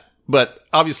do that. But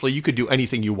obviously you could do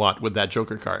anything you want with that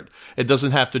Joker card. It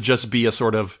doesn't have to just be a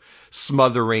sort of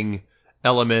smothering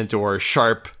element or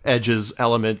sharp edges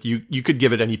element. You could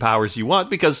give it any powers you want,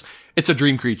 because it's a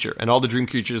dream creature, and all the dream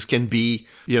creatures can be,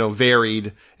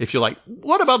 varied. If you're like,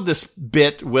 what about this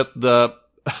bit with the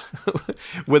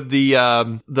with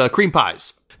the cream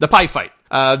pies, the pie fight?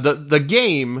 The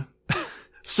game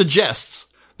suggests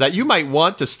that you might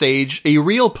want to stage a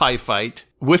real pie fight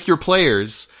with your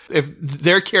players if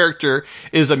their character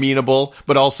is amenable,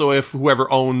 but also if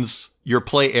whoever owns your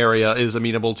play area is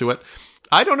amenable to it.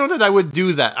 I don't know that I would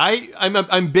do that.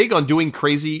 I'm big on doing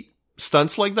crazy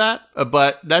stunts like that,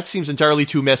 but that seems entirely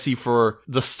too messy for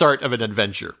the start of an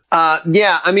adventure.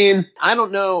 Yeah, I mean, I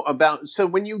don't know about, so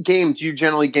when you game, do you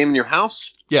generally game in your house?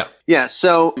 Yeah. Yeah,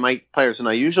 so my players and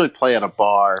I usually play at a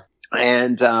bar,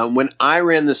 and when I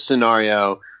ran this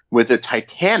scenario with the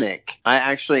Titanic, I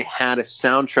actually had a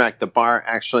soundtrack. The bar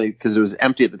actually, because it was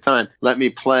empty at the time, let me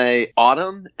play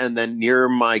Autumn and then Near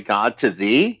My God to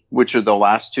Thee, which are the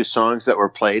last two songs that were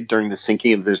played during the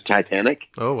sinking of the Titanic.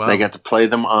 Oh, wow. And I got to play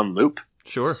them on loop.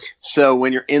 Sure. So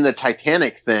when you're in the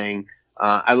Titanic thing,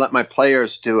 I let my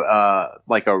players do a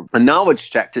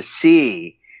knowledge check to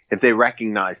see if they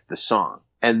recognized the song,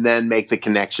 and then make the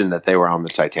connection that they were on the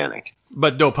Titanic.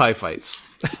 But no pie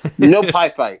fights. No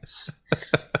pie fights.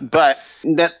 But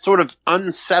that sort of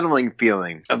unsettling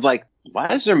feeling of like, why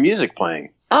is there music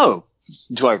playing? Oh,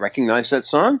 do I recognize that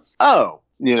song? Oh,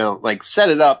 like set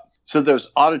it up so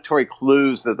there's auditory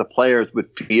clues that the players would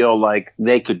feel like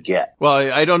they could get. Well,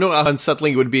 I don't know how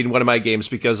unsettling it would be in one of my games,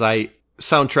 because I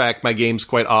soundtrack my games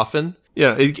quite often.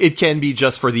 It can be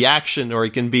just for the action, or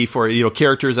it can be for,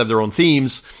 characters have their own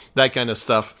themes, that kind of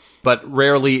stuff. But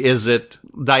rarely is it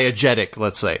diegetic,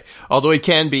 let's say. Although it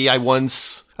can be. I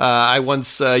once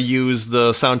used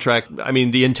the soundtrack. I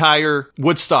mean, the entire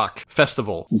Woodstock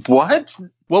festival. What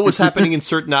was happening in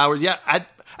certain hours? Yeah,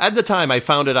 at the time I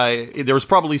found it. There was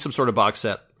probably some sort of box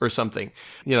set or something.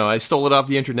 I stole it off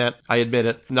the internet, I admit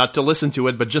it, not to listen to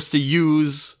it, but just to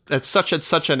use at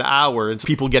such an hour. It's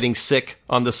people getting sick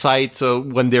on the site. So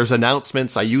when there's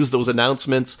announcements, I use those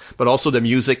announcements, but also the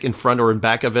music in front or in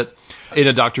back of it in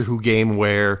a Doctor Who game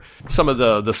where some of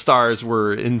the stars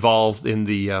were involved in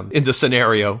the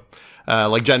scenario.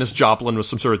 Like Janis Joplin was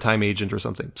some sort of time agent or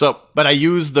something. But I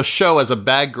use the show as a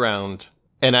background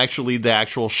and actually the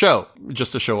actual show,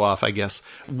 just to show off, I guess.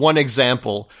 One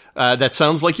example that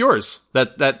sounds like yours.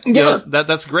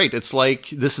 That's great. It's like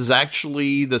this is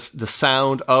actually the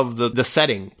sound of the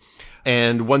setting.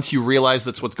 And once you realize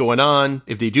that's what's going on,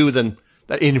 if they do, then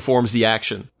that informs the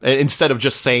action instead of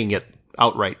just saying it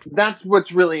outright. That's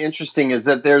what's really interesting is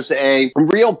that there's a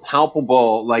real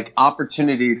palpable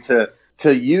opportunity to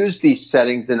use these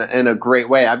settings in a great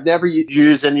way. I've never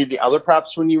used any of the other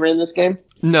props when you ran this game.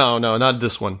 No, not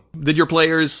this one. Did your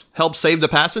players help save the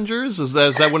passengers? Is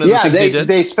that one of the things they did?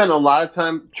 They spent a lot of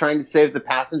time trying to save the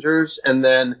passengers, and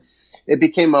then it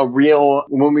became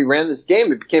when we ran this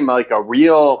game, it became a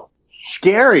real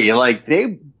scary,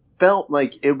 they felt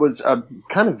like it was a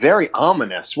kind of very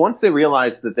ominous. Once they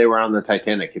realized that they were on the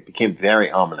Titanic, it became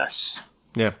very ominous.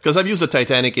 Yeah, because I've used the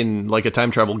Titanic in a time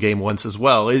travel game once as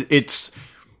well. It's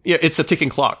a ticking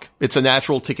clock. It's a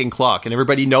natural ticking clock, and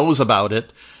everybody knows about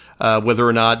it. Whether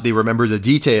or not they remember the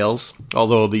details,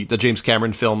 although the James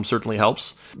Cameron film certainly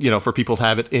helps, for people to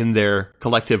have it in their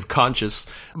collective conscious.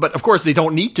 But of course, they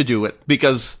don't need to do it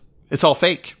because it's all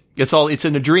fake. It's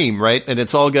in a dream, right? And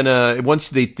it's all once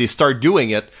they start doing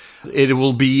it, it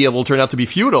will turn out to be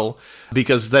futile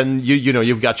because then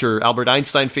you've got your Albert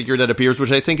Einstein figure that appears,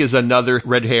 which I think is another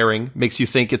red herring, makes you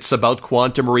think it's about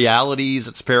quantum realities,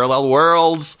 it's parallel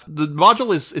worlds. The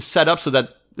module is set up so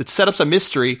that it set up a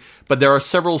mystery, but there are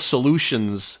several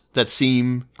solutions that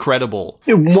seem credible.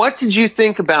 What did you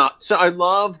think about? So I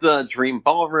love the Dream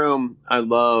Ballroom. I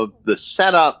love the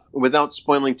setup. Without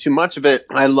spoiling too much of it,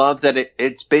 I love that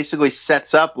it's basically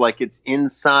sets up like it's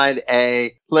inside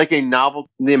the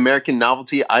American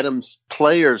Novelty Items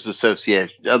Players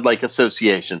Association.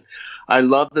 I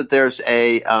love that there's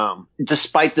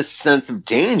despite the sense of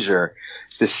danger,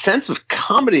 the sense of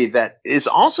comedy that is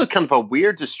also kind of a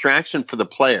weird distraction for the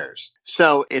players.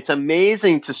 So it's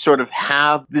amazing to sort of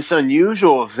have this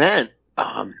unusual event.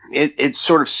 It's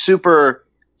sort of super,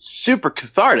 super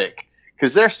cathartic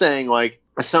because they're saying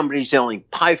somebody's yelling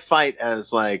pie fight as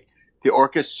the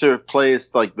orchestra plays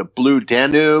the Blue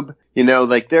Danube.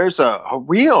 There's a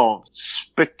real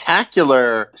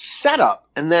spectacular setup.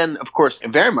 And then, of course,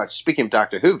 very much, speaking of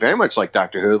Doctor Who, very much like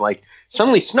Doctor Who,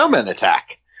 suddenly snowmen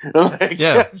attack.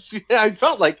 Yeah. I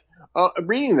felt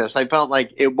reading this, I felt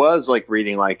like it was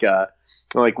reading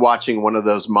watching one of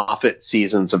those Moffat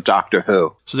seasons of Doctor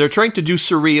Who. So they're trying to do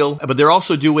surreal, but they're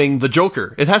also doing the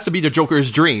Joker. It has to be the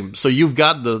Joker's dream. So you've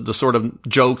got the sort of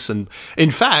jokes. And in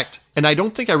fact, and I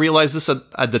don't think I realized this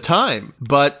at the time,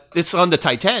 but it's on the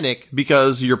Titanic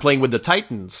because you're playing with the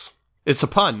Titans. It's a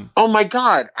pun. Oh my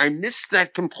God, I missed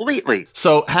that completely.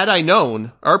 So had I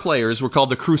known, our players were called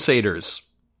the Crusaders.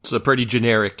 It's a pretty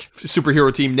generic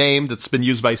superhero team name that's been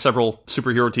used by several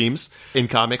superhero teams in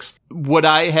comics. Would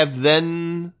I have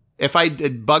then, if I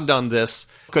had bugged on this,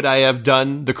 could I have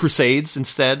done the Crusades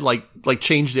instead? Like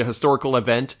change the historical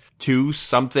event to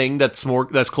something that's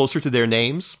closer to their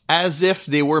names? As if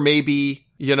they were maybe,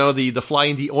 the fly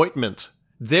in the ointment.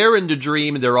 They're in the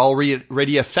dream and they're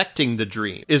already affecting the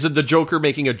dream. Is it the Joker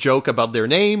making a joke about their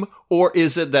name? Or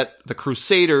is it that the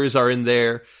Crusaders are in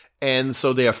there and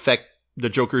so they affect the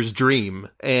Joker's dream,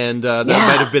 and that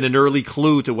might have been an early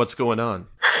clue to what's going on.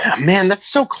 Man, that's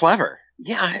so clever.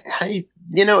 Yeah,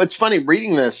 it's funny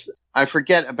reading this. I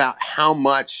forget about how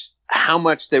much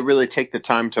they really take the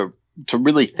time to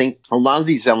really think a lot of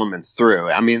these elements through.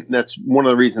 I mean, that's one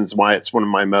of the reasons why it's one of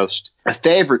my most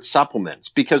favorite supplements,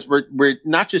 because we're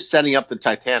not just setting up the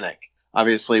Titanic.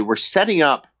 Obviously, we're setting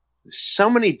up so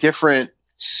many different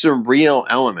surreal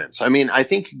elements. I mean, I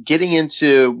think getting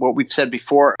into what we've said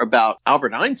before about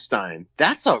Albert Einstein,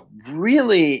 that's a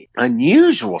really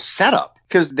unusual setup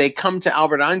because they come to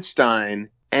Albert Einstein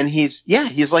and he's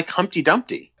like Humpty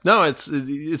Dumpty. No, it's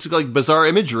like bizarre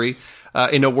imagery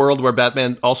in a world where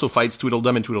Batman also fights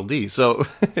Tweedledum and Tweedledee. So,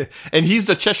 and he's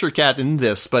the Cheshire Cat in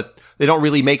this, but they don't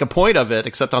really make a point of it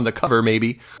except on the cover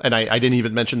maybe. And I didn't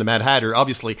even mention the Mad Hatter.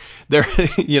 Obviously,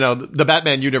 the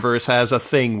Batman universe has a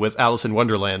thing with Alice in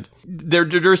Wonderland.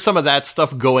 There's some of that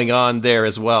stuff going on there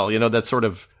as well. That sort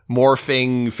of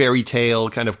morphing fairy tale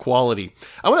kind of quality.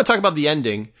 I want to talk about the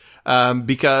ending.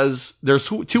 because there's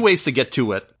two ways to get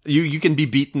to it. You can be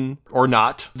beaten or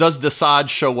not. Does Desaad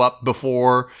show up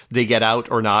before they get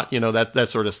out or not? That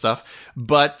sort of stuff.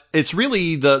 But it's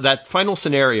really that final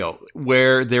scenario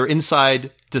where they're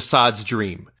inside Desaad's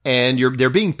dream, and they're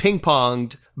being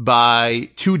ping-ponged by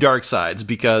two dark sides,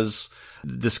 because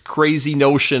this crazy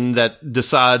notion that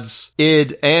Desaad's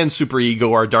id and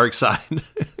superego are dark side,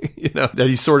 that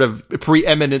he's sort of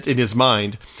preeminent in his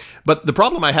mind. But the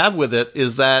problem I have with it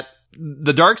is that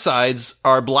the dark sides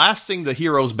are blasting the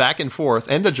heroes back and forth,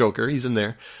 and the Joker, he's in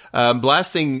there,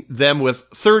 blasting them with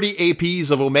 30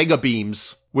 APs of Omega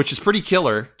beams, which is pretty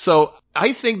killer. So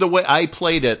I think the way I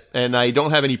played it, and I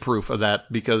don't have any proof of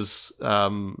that because,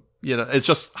 it's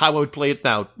just how I would play it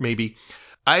now, maybe.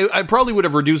 I probably would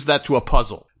have reduced that to a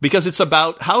puzzle, because it's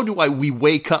about how do we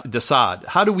wake up Desaad?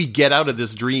 How do we get out of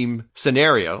this dream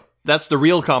scenario? That's the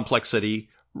real complexity,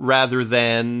 rather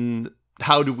than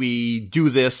how do we do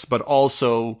this, but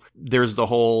also there's the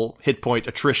whole hit point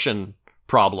attrition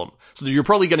problem. So you're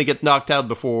probably going to get knocked out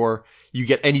before you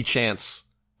get any chance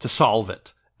to solve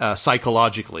it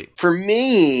psychologically. For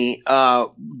me,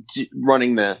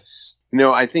 running this,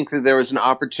 I think that there was an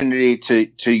opportunity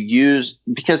to use,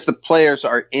 because the players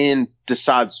are in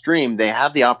Desaad's dream, they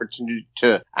have the opportunity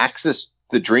to access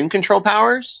the dream control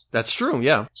powers. That's true,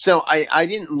 yeah. So I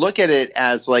didn't look at it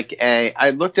as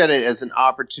I looked at it as an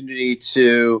opportunity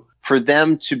for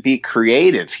them to be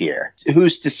creative here.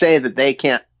 Who's to say that they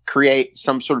can't create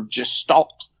some sort of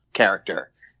gestalt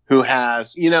character who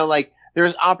has,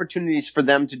 there's opportunities for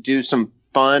them to do some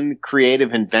fun,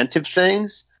 creative, inventive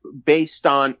things based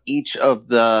on each of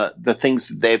the things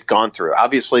that they've gone through.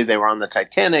 Obviously, they were on the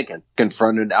Titanic and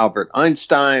confronted Albert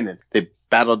Einstein, and they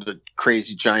battled a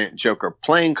crazy giant Joker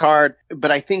playing card.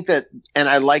 But I think that, and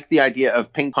I like the idea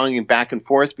of ping-ponging back and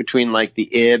forth between the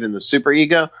id and the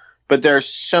superego, but there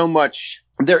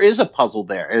is a puzzle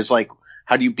there. It's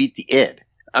how do you beat the id?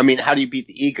 I mean, how do you beat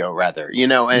the ego, rather,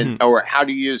 or how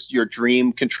do you use your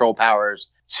dream control powers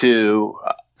to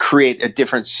create a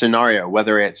different scenario,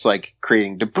 whether it's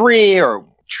creating debris or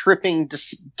tripping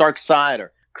Darkseid,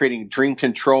 or creating dream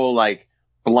control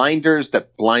blinders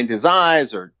that blind his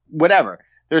eyes, or whatever.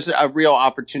 There's a real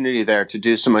opportunity there to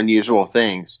do some unusual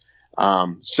things.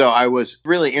 So I was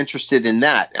really interested in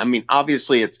that. I mean,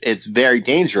 obviously it's very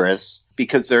dangerous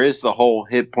because there is the whole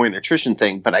hit point attrition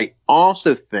thing, but I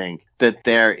also think that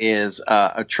there is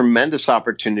a tremendous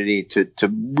opportunity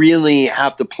to really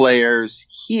have the players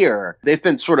here. They've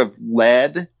been sort of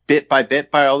led bit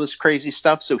by all this crazy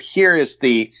stuff. So here is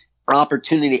the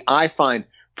opportunity I find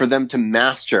for them to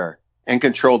master and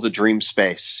control the dream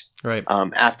space. Right.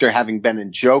 After having been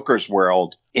in Joker's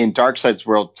world, in Darkseid's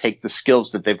world, take the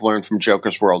skills that they've learned from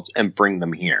Joker's world and bring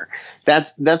them here.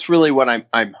 That's really what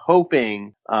I'm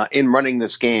hoping in running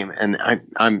this game, and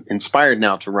I'm inspired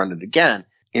now to run it again.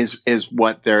 Is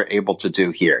what they're able to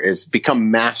do here, is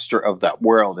become master of that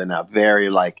world in a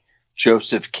very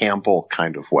Joseph Campbell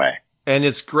kind of way. And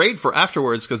it's great for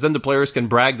afterwards, because then the players can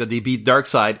brag that they beat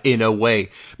Darkseid in a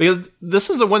way. Because this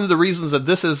is one of the reasons that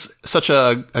this is such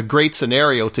a great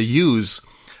scenario to use,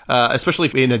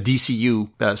 especially in a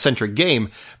DCU-centric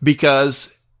game,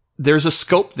 because there's a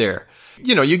scope there.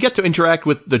 You get to interact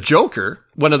with the Joker,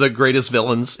 one of the greatest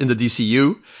villains in the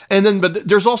DCU, but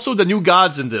there's also the New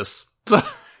Gods in this. So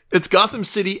it's Gotham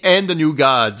City and the New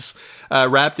Gods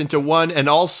wrapped into one, and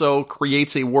also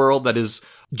creates a world that is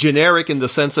generic in the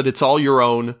sense that it's all your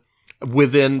own.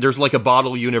 There's a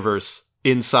bottle universe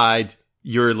inside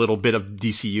your little bit of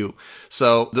DCU.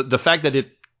 So the fact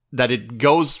that it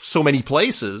goes so many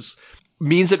places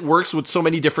means it works with so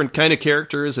many different kind of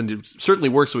characters, and it certainly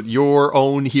works with your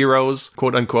own heroes,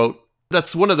 quote unquote.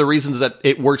 That's one of the reasons that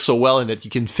it works so well, and that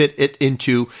you can fit it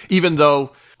into, even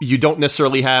though you don't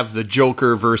necessarily have the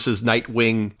Joker versus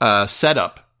Nightwing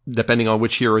setup, depending on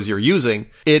which heroes you're using,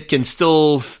 it can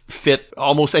still fit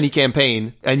almost any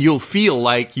campaign, and you'll feel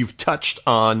like you've touched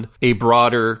on a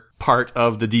broader part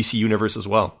of the DC universe as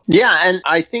well. Yeah, and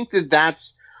I think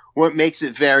that's what makes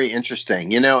it very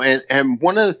interesting, and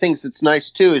one of the things that's nice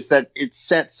too is that it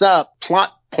sets up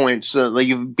plot points.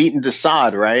 You've beaten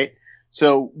Desaad, right?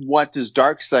 So what does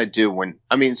Darkseid do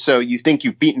so you think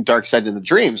you've beaten Darkseid in the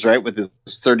dreams, right? With his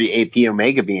 30 AP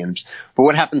Omega beams. But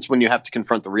what happens when you have to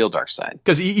confront the real Darkseid?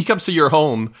 Because he comes to your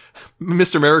home,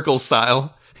 Mr. Miracle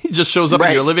style. He just shows up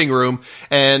in your living room,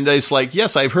 and it's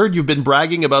yes, I've heard you've been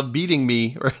bragging about beating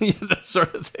me, or that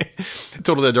sort of thing.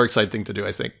 Totally a Darkseid thing to do,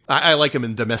 I think. I like him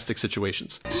in domestic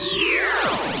situations.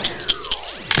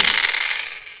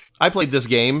 I played this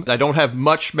game. I don't have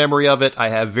much memory of it. I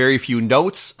have very few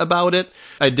notes about it.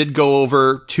 I did go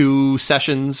over 2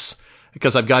 sessions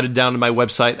because I've got it down on my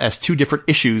website as 2 different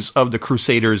issues of the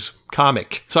Crusaders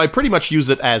comic. So I pretty much use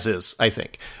it as is, I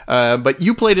think. But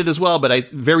you played it as well, but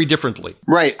very differently.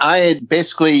 Right. I had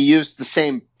basically used the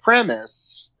same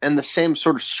premise and the same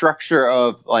sort of structure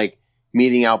of like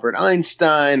meeting Albert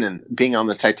Einstein and being on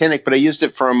the Titanic, but I used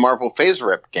it for a Marvel Phase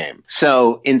Rip game.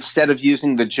 So instead of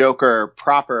using the Joker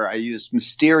proper, I used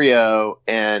Mysterio,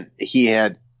 and he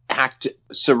had hacked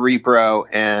Cerebro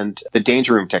and the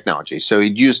Danger Room technology. So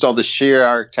he'd used all the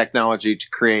Shi'ar technology to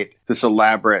create this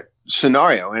elaborate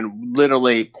scenario, and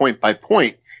literally point by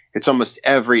point, it's almost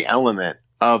every element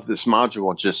of this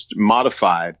module just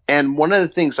modified. And one of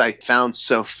the things I found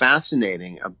so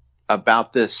fascinating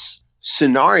about this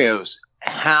scenarios,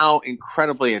 how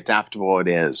incredibly adaptable it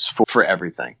is for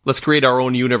everything. Let's create our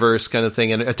own universe kind of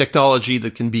thing, and a technology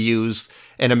that can be used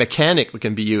and a mechanic that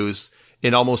can be used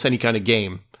in almost any kind of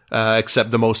game,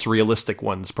 except the most realistic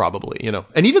ones probably,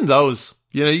 And even those,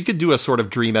 you could do a sort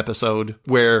of dream episode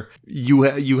where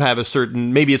you have a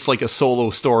certain, maybe it's like a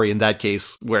solo story in that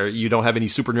case, where you don't have any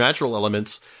supernatural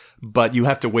elements, but you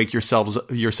have to wake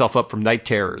yourself up from night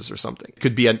terrors or something.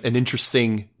 Could be an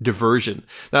interesting diversion.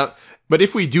 Now, but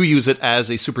if we do use it as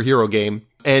a superhero game,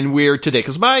 and we're today,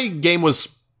 because my game was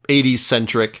 80s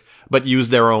centric, but used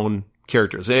their own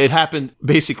characters. It happened in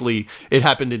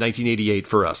 1988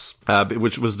 for us,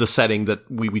 which was the setting that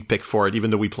we picked for it,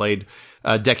 even though we played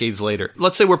decades later.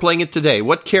 Let's say we're playing it today.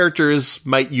 What characters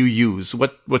might you use?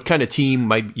 What kind of team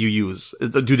might you use?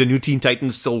 Do the new Teen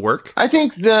Titans still work? I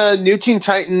think the new Teen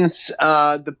Titans,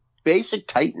 the basic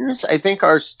Titans, I think,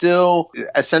 are still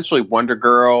essentially Wonder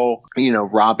Girl,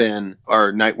 Robin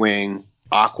or Nightwing,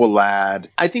 Aqualad.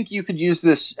 I think you could use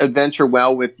this adventure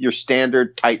well with your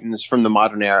standard Titans from the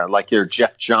modern era, like your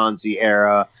Jeff Johnsy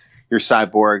era, your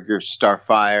Cyborg, your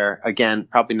Starfire. Again,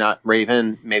 probably not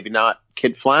Raven, maybe not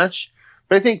Kid Flash.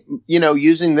 But I think,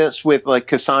 using this with like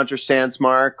Cassandra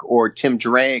Sandsmark or Tim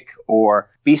Drake or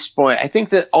Beast Boy, I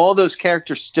think that all those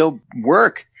characters still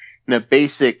work in a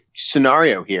basic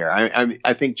scenario here.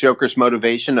 I think Joker's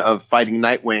motivation of fighting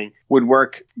Nightwing would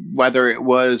work whether it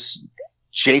was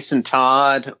Jason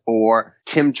Todd or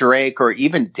Tim Drake or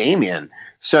even Damian.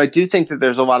 So I do think that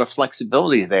there's a lot of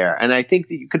flexibility there. And I think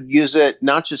that you could use it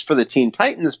not just for the Teen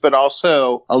Titans, but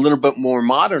also a little bit more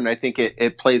modern. I think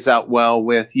it plays out well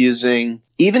with using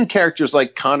even characters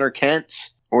like Connor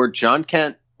Kent or John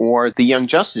Kent or the Young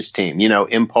Justice team,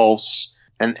 Impulse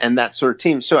and that sort of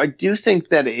team. So I do think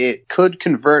that it could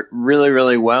convert really,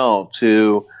 really well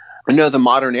to, the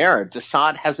modern era.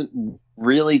 Desaad hasn't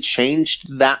really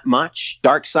changed that much.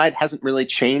 Darkseid hasn't really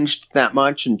changed that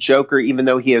much. And Joker, even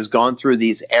though he has gone through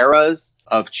these eras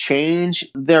of change,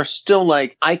 there's still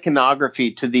like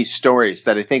iconography to these stories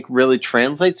that I think really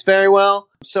translates very well.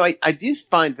 So I do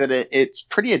find that it's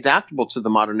pretty adaptable to the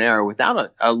modern era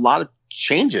without a lot of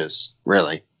changes,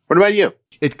 really. What about you?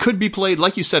 It could be played,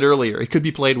 like you said earlier, it could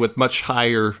be played with much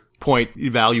higher point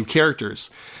value characters.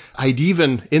 I'd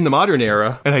even, in the modern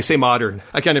era, and I say modern,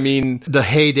 I kind of mean the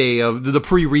heyday of the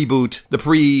pre-reboot,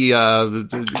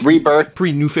 the rebirth,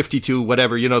 pre-New 52,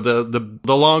 whatever, the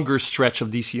longer stretch of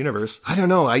DC Universe. I don't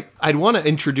know. I'd want to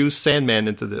introduce Sandman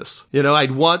into this.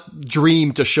 I'd want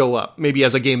Dream to show up, maybe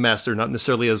as a game master, not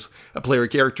necessarily as a player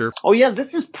character. Oh yeah,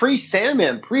 this is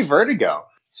pre-Sandman, pre-Vertigo.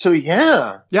 So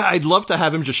yeah. Yeah, I'd love to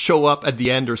have him just show up at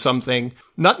the end or something.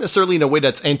 Not necessarily in a way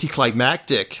that's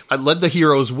anticlimactic. I'd let the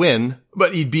heroes win,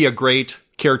 but he'd be a great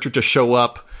character to show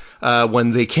up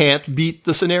when they can't beat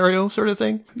the scenario sort of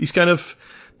thing. He's kind of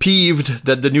peeved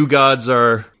that the new gods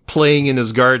are playing in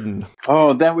his garden.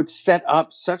 Oh, that would set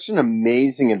up such an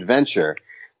amazing adventure.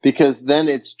 Because then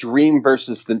it's Dream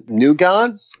versus the new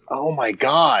gods. Oh my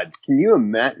God. Can you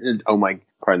imagine?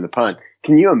 Pardon the pun.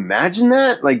 Can you imagine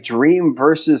that? Like Dream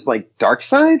versus like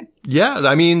Darkseid? Yeah,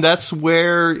 I mean, that's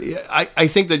where I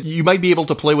think that you might be able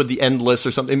to play with the Endless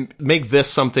or something, make this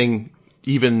something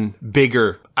even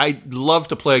bigger. I'd love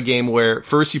to play a game where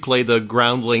first you play the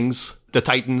Groundlings, the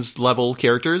Titans level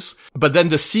characters, but then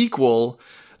the sequel,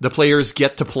 the players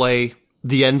get to play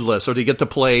the Endless, or they get to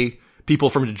play people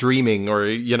from the Dreaming, or,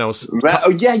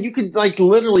 yeah, you could like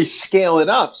literally scale it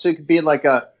up. So it could be like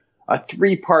a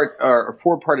 3-part or a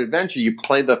 4-part adventure. You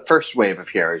play the first wave of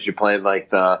heroes. You play like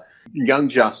the Young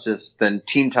Justice, then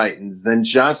Teen Titans, then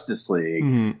Justice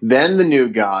League, then the New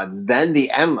Gods, then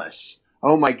the Endless.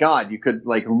 Oh my God, you could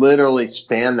like literally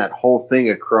span that whole thing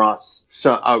across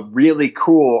a really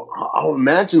cool. Oh,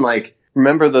 imagine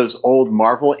remember those old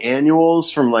Marvel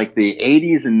annuals from like the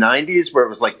 80s and 90s where it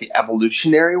was like the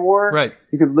Evolutionary War? Right.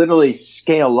 You could literally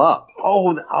scale up.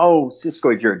 Oh,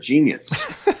 Siskoid, you're a genius.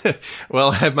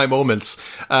 Well, I have my moments.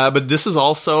 But this is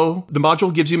also, the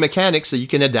module gives you mechanics that you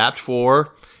can adapt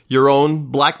for your own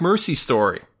Black Mercy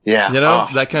story. Yeah.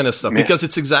 That kind of stuff. Man. Because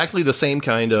it's exactly the same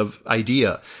kind of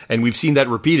idea. And we've seen that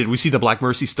repeated. We see the Black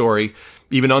Mercy story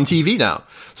even on TV now.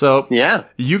 So yeah,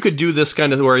 you could do this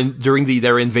kind of, or during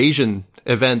their invasion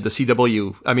event, the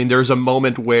CW. I mean, there's a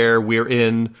moment where we're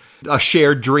in a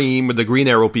shared dream with the Green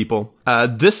Arrow people.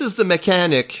 This is the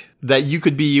mechanic that you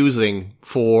could be using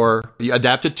for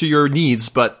adapt it to your needs,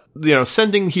 but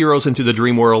sending heroes into the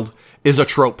dream world is a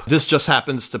trope. This just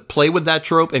happens to play with that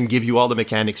trope and give you all the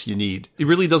mechanics you need. It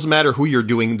really doesn't matter who you're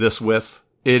doing this with.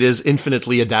 It is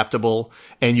infinitely adaptable,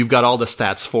 and you've got all the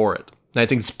stats for it. And I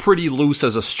think it's pretty loose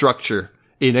as a structure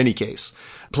in any case.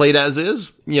 Played as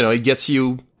is, it gets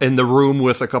you in the room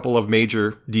with a couple of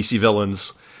major DC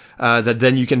villains that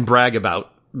then you can brag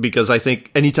about. Because I think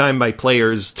anytime my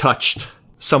players touched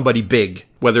somebody big,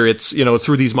 whether it's,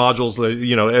 through these modules,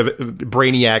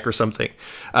 Brainiac or something,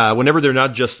 whenever they're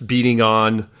not just beating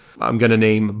on, I'm going to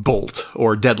name Bolt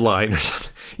or Deadline or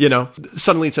something,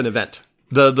 suddenly it's an event.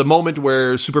 The moment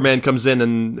where Superman comes in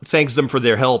and thanks them for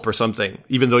their help or something,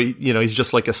 even though, he's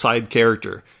just like a side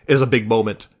character, is a big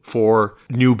moment for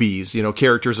newbies.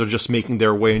 Characters are just making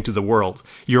their way into the world,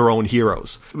 your own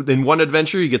heroes. In one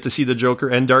adventure, you get to see the Joker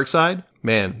and Darkseid.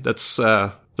 Man, that's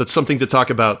something to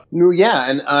talk about. Yeah,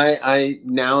 and I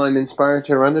now am inspired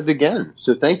to run it again.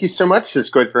 So thank you so much,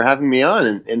 Siskoid, for having me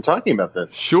on and talking about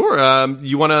this. Sure.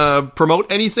 You want to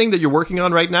promote anything that you're working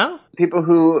on right now? People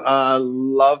who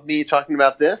love me talking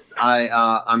about this,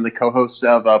 I'm the co-host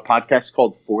of a podcast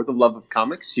called For the Love of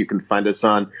Comics. You can find us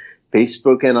on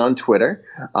Facebook and on Twitter.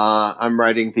 I'm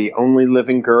writing The Only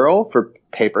Living Girl for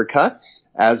Paper Cuts,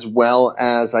 as well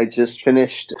as I just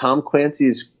finished Tom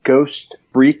Clancy's Ghost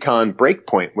Recon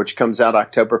Breakpoint, which comes out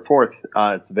October 4th.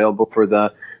 It's available for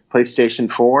the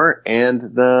PlayStation 4 and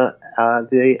the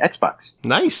Xbox.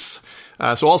 Nice.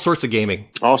 So all sorts of gaming.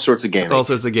 All sorts of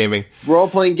gaming.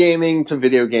 Role-playing gaming to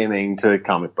video gaming to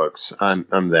comic books.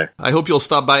 I'm there. I hope you'll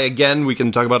stop by again. We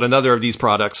can talk about another of these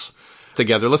products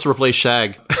together. Let's replace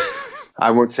Shag.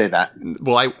 I won't say that.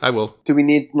 Well, I will. Do we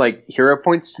need, hero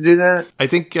points to do that? I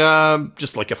think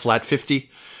just like a flat 50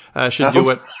 should do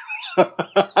it.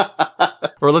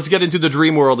 Or let's get into the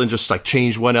dream world and just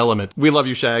change one element. We love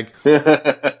you, Shag.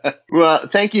 Well,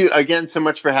 thank you again so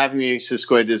much for having me,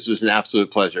 Siskoid. This was an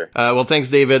absolute pleasure. Well, thanks,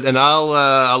 David. And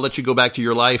I'll let you go back to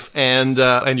your life and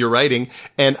your writing.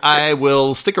 And I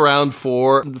will stick around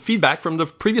for feedback from the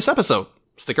previous episode.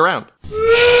 Stick around.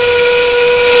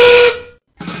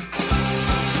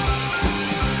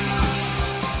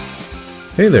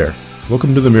 Hey there.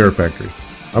 Welcome to the Mirror Factory.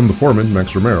 I'm the foreman,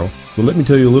 Max Romero, so let me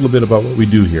tell you a little bit about what we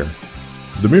do here.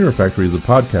 The Mirror Factory is a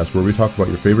podcast where we talk about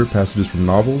your favorite passages from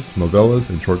novels, novellas,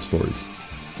 and short stories.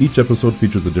 Each episode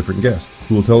features a different guest,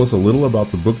 who will tell us a little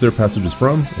about the book their passage is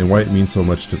from and why it means so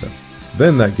much to them.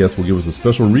 Then that guest will give us a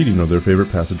special reading of their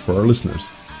favorite passage for our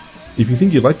listeners. If you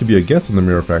think you'd like to be a guest on the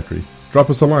Mirror Factory, drop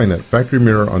us a line at Factory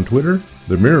Mirror on Twitter,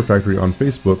 the Mirror Factory on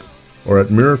Facebook, or at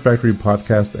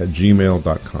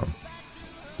mirrorfactorypodcast@gmail.com.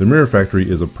 The Mirror Factory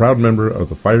is a proud member of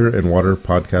the Fire and Water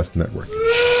Podcast Network.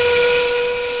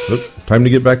 Time to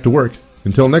get back to work.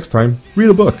 Until next time, read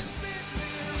a book.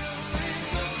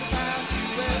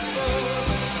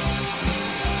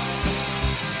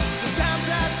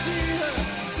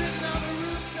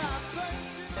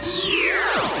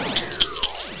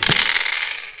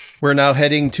 We're now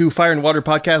heading to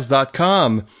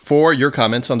fireandwaterpodcast.com for your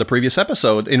comments on the previous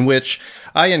episode, in which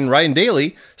I and Ryan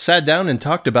Daly sat down and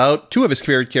talked about two of his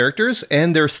favorite characters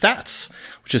and their stats,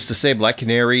 which is to say Black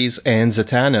Canaries and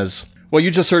Zatannas. Well,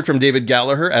 you just heard from David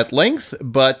Gallagher at length,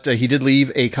 but he did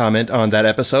leave a comment on that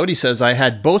episode. He says, I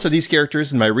had both of these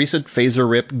characters in my recent Phaser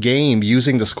Rip game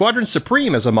using the Squadron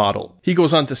Supreme as a model. He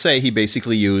goes on to say he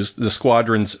basically used the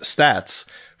Squadron's stats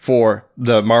for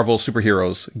the Marvel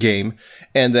Superheroes game,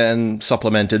 and then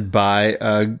supplemented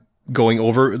by going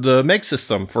over the Meg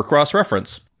system for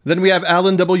cross-reference. Then we have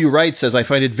Alan W. Wright says, I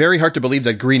find it very hard to believe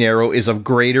that Green Arrow is of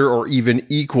greater or even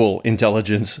equal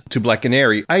intelligence to Black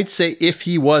Canary. I'd say if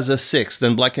he was a 6,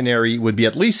 then Black Canary would be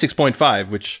at least 6.5,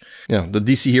 which, the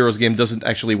DC Heroes game doesn't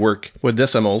actually work with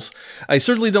decimals. I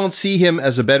certainly don't see him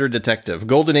as a better detective.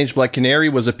 Golden Age Black Canary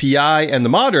was a PI, and the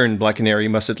modern Black Canary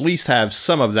must at least have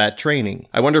some of that training.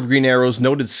 I wonder if Green Arrow's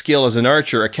noted skill as an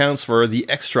archer accounts for the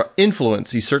extra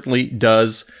influence he certainly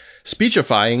does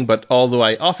speechifying, but although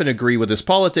I often agree with his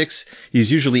politics,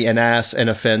 he's usually an ass and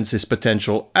offends his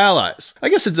potential allies. I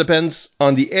guess it depends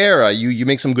on the era. You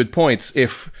make some good points.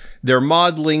 If they're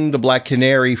modeling the Black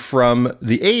Canary from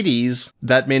the 80s,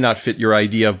 that may not fit your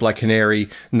idea of Black Canary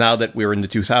now that we're in the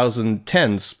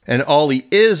 2010s. And Ollie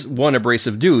is one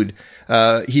abrasive dude.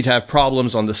 He'd have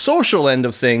problems on the social end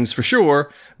of things for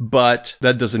sure, but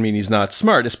that doesn't mean he's not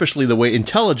smart, especially the way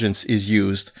intelligence is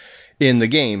used in the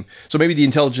game. So maybe the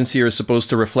intelligence here is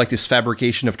supposed to reflect his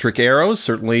fabrication of trick arrows.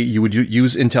 Certainly you would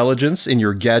use intelligence in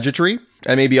your gadgetry,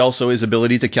 and maybe also his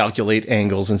ability to calculate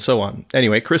angles and so on.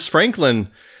 Anyway, Chris Franklin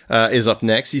is up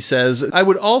next. He says, I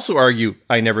would also argue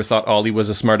I never thought Ollie was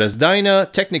as smart as Dinah.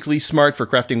 Technically smart for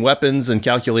crafting weapons and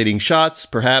calculating shots,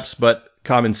 perhaps, but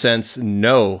common sense,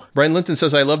 no. Brian Linton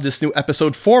says, I love this new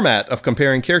episode format of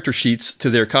comparing character sheets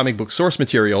to their comic book source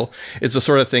material. It's the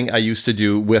sort of thing I used to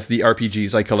do with the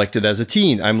RPGs I collected as a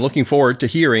teen. I'm looking forward to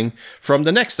hearing from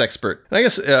the next expert. And I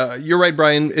guess you're right,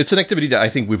 Brian. It's an activity that I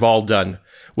think we've all done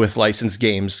with licensed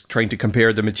games, trying to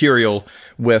compare the material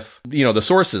with, the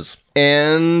sources.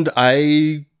 And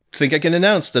I think I can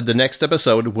announce that the next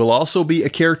episode will also be a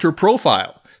character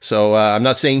profile. So I'm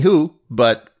not saying who,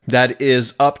 but that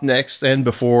is up next and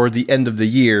before the end of the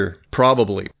year,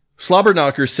 probably.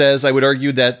 Slobberknocker says, I would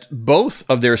argue that both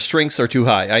of their strengths are too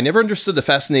high. I never understood the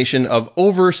fascination of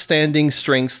overstanding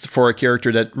strengths for a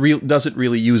character that doesn't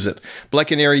really use it. Black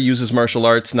Canary uses martial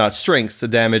arts, not strength, to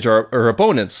damage her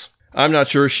opponents. I'm not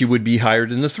sure she would be higher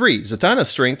than a 3. Zatanna's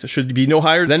strength should be no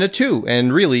higher than a 2,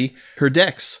 and really, her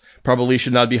dex probably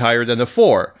should not be higher than a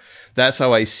 4. That's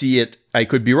how I see it. I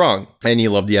could be wrong. And you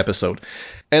love the episode.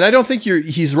 And I don't think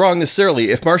he's wrong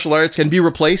necessarily. If martial arts can be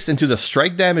replaced into the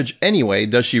strike damage anyway,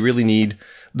 does she really need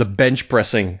the bench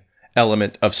pressing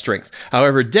element of strength?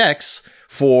 However, dex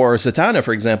for Zatanna,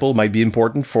 for example, might be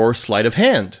important for sleight of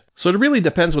hand. So it really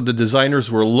depends what the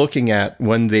designers were looking at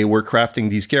when they were crafting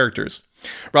these characters.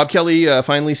 Rob Kelly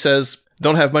finally says,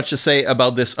 don't have much to say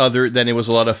about this other than it was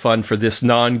a lot of fun for this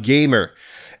non-gamer.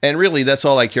 And really, that's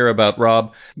all I care about,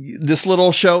 Rob. This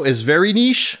little show is very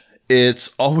niche.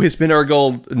 It's always been our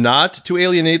goal not to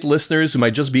alienate listeners who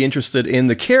might just be interested in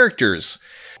the characters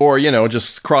or,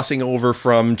 just crossing over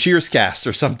from Cheerscast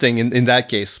or something in that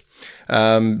case.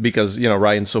 Because,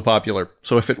 Ryan's so popular.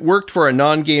 So if it worked for a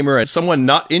non-gamer and someone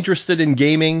not interested in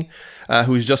gaming,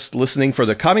 who's just listening for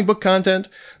the comic book content,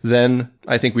 then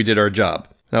I think we did our job.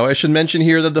 Now, I should mention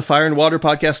here that the Fire and Water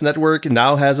Podcast Network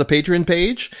now has a Patreon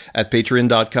page at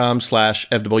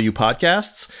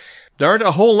patreon.com/FWPodcasts. There aren't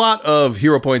a whole lot of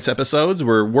Hero Points episodes.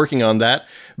 We're working on that,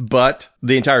 but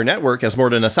the entire network has more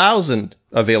than 1,000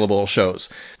 available shows.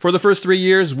 For the first 3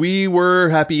 years, we were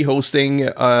happy hosting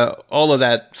all of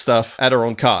that stuff at our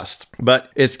own cost, but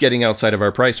it's getting outside of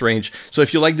our price range. So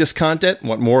if you like this content,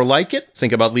 want more like it,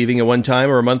 think about leaving a one-time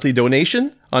or a monthly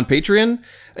donation on Patreon.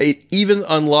 It even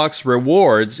unlocks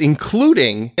rewards,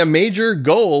 including a major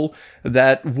goal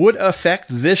that would affect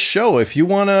this show. If you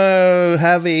want to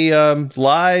have a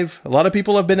live, a lot of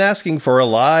people have been asking for a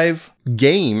live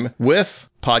game with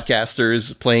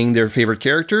podcasters playing their favorite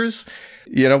characters.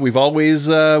 We've always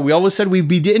said we'd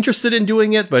be interested in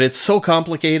doing it, but it's so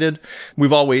complicated.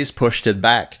 We've always pushed it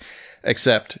back.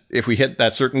 Except if we hit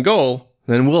that certain goal,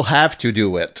 then we'll have to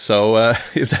do it. So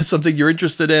if that's something you're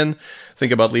interested in,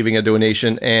 think about leaving a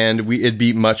donation, and it'd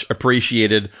be much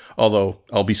appreciated, although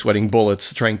I'll be sweating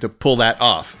bullets trying to pull that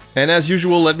off. And as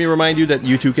usual, let me remind you that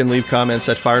you too can leave comments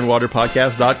at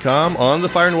fireandwaterpodcast.com, on the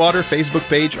Fire and Water Facebook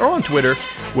page, or on Twitter,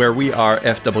 where we are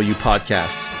FW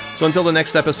Podcasts. So until the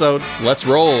next episode, let's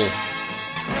roll.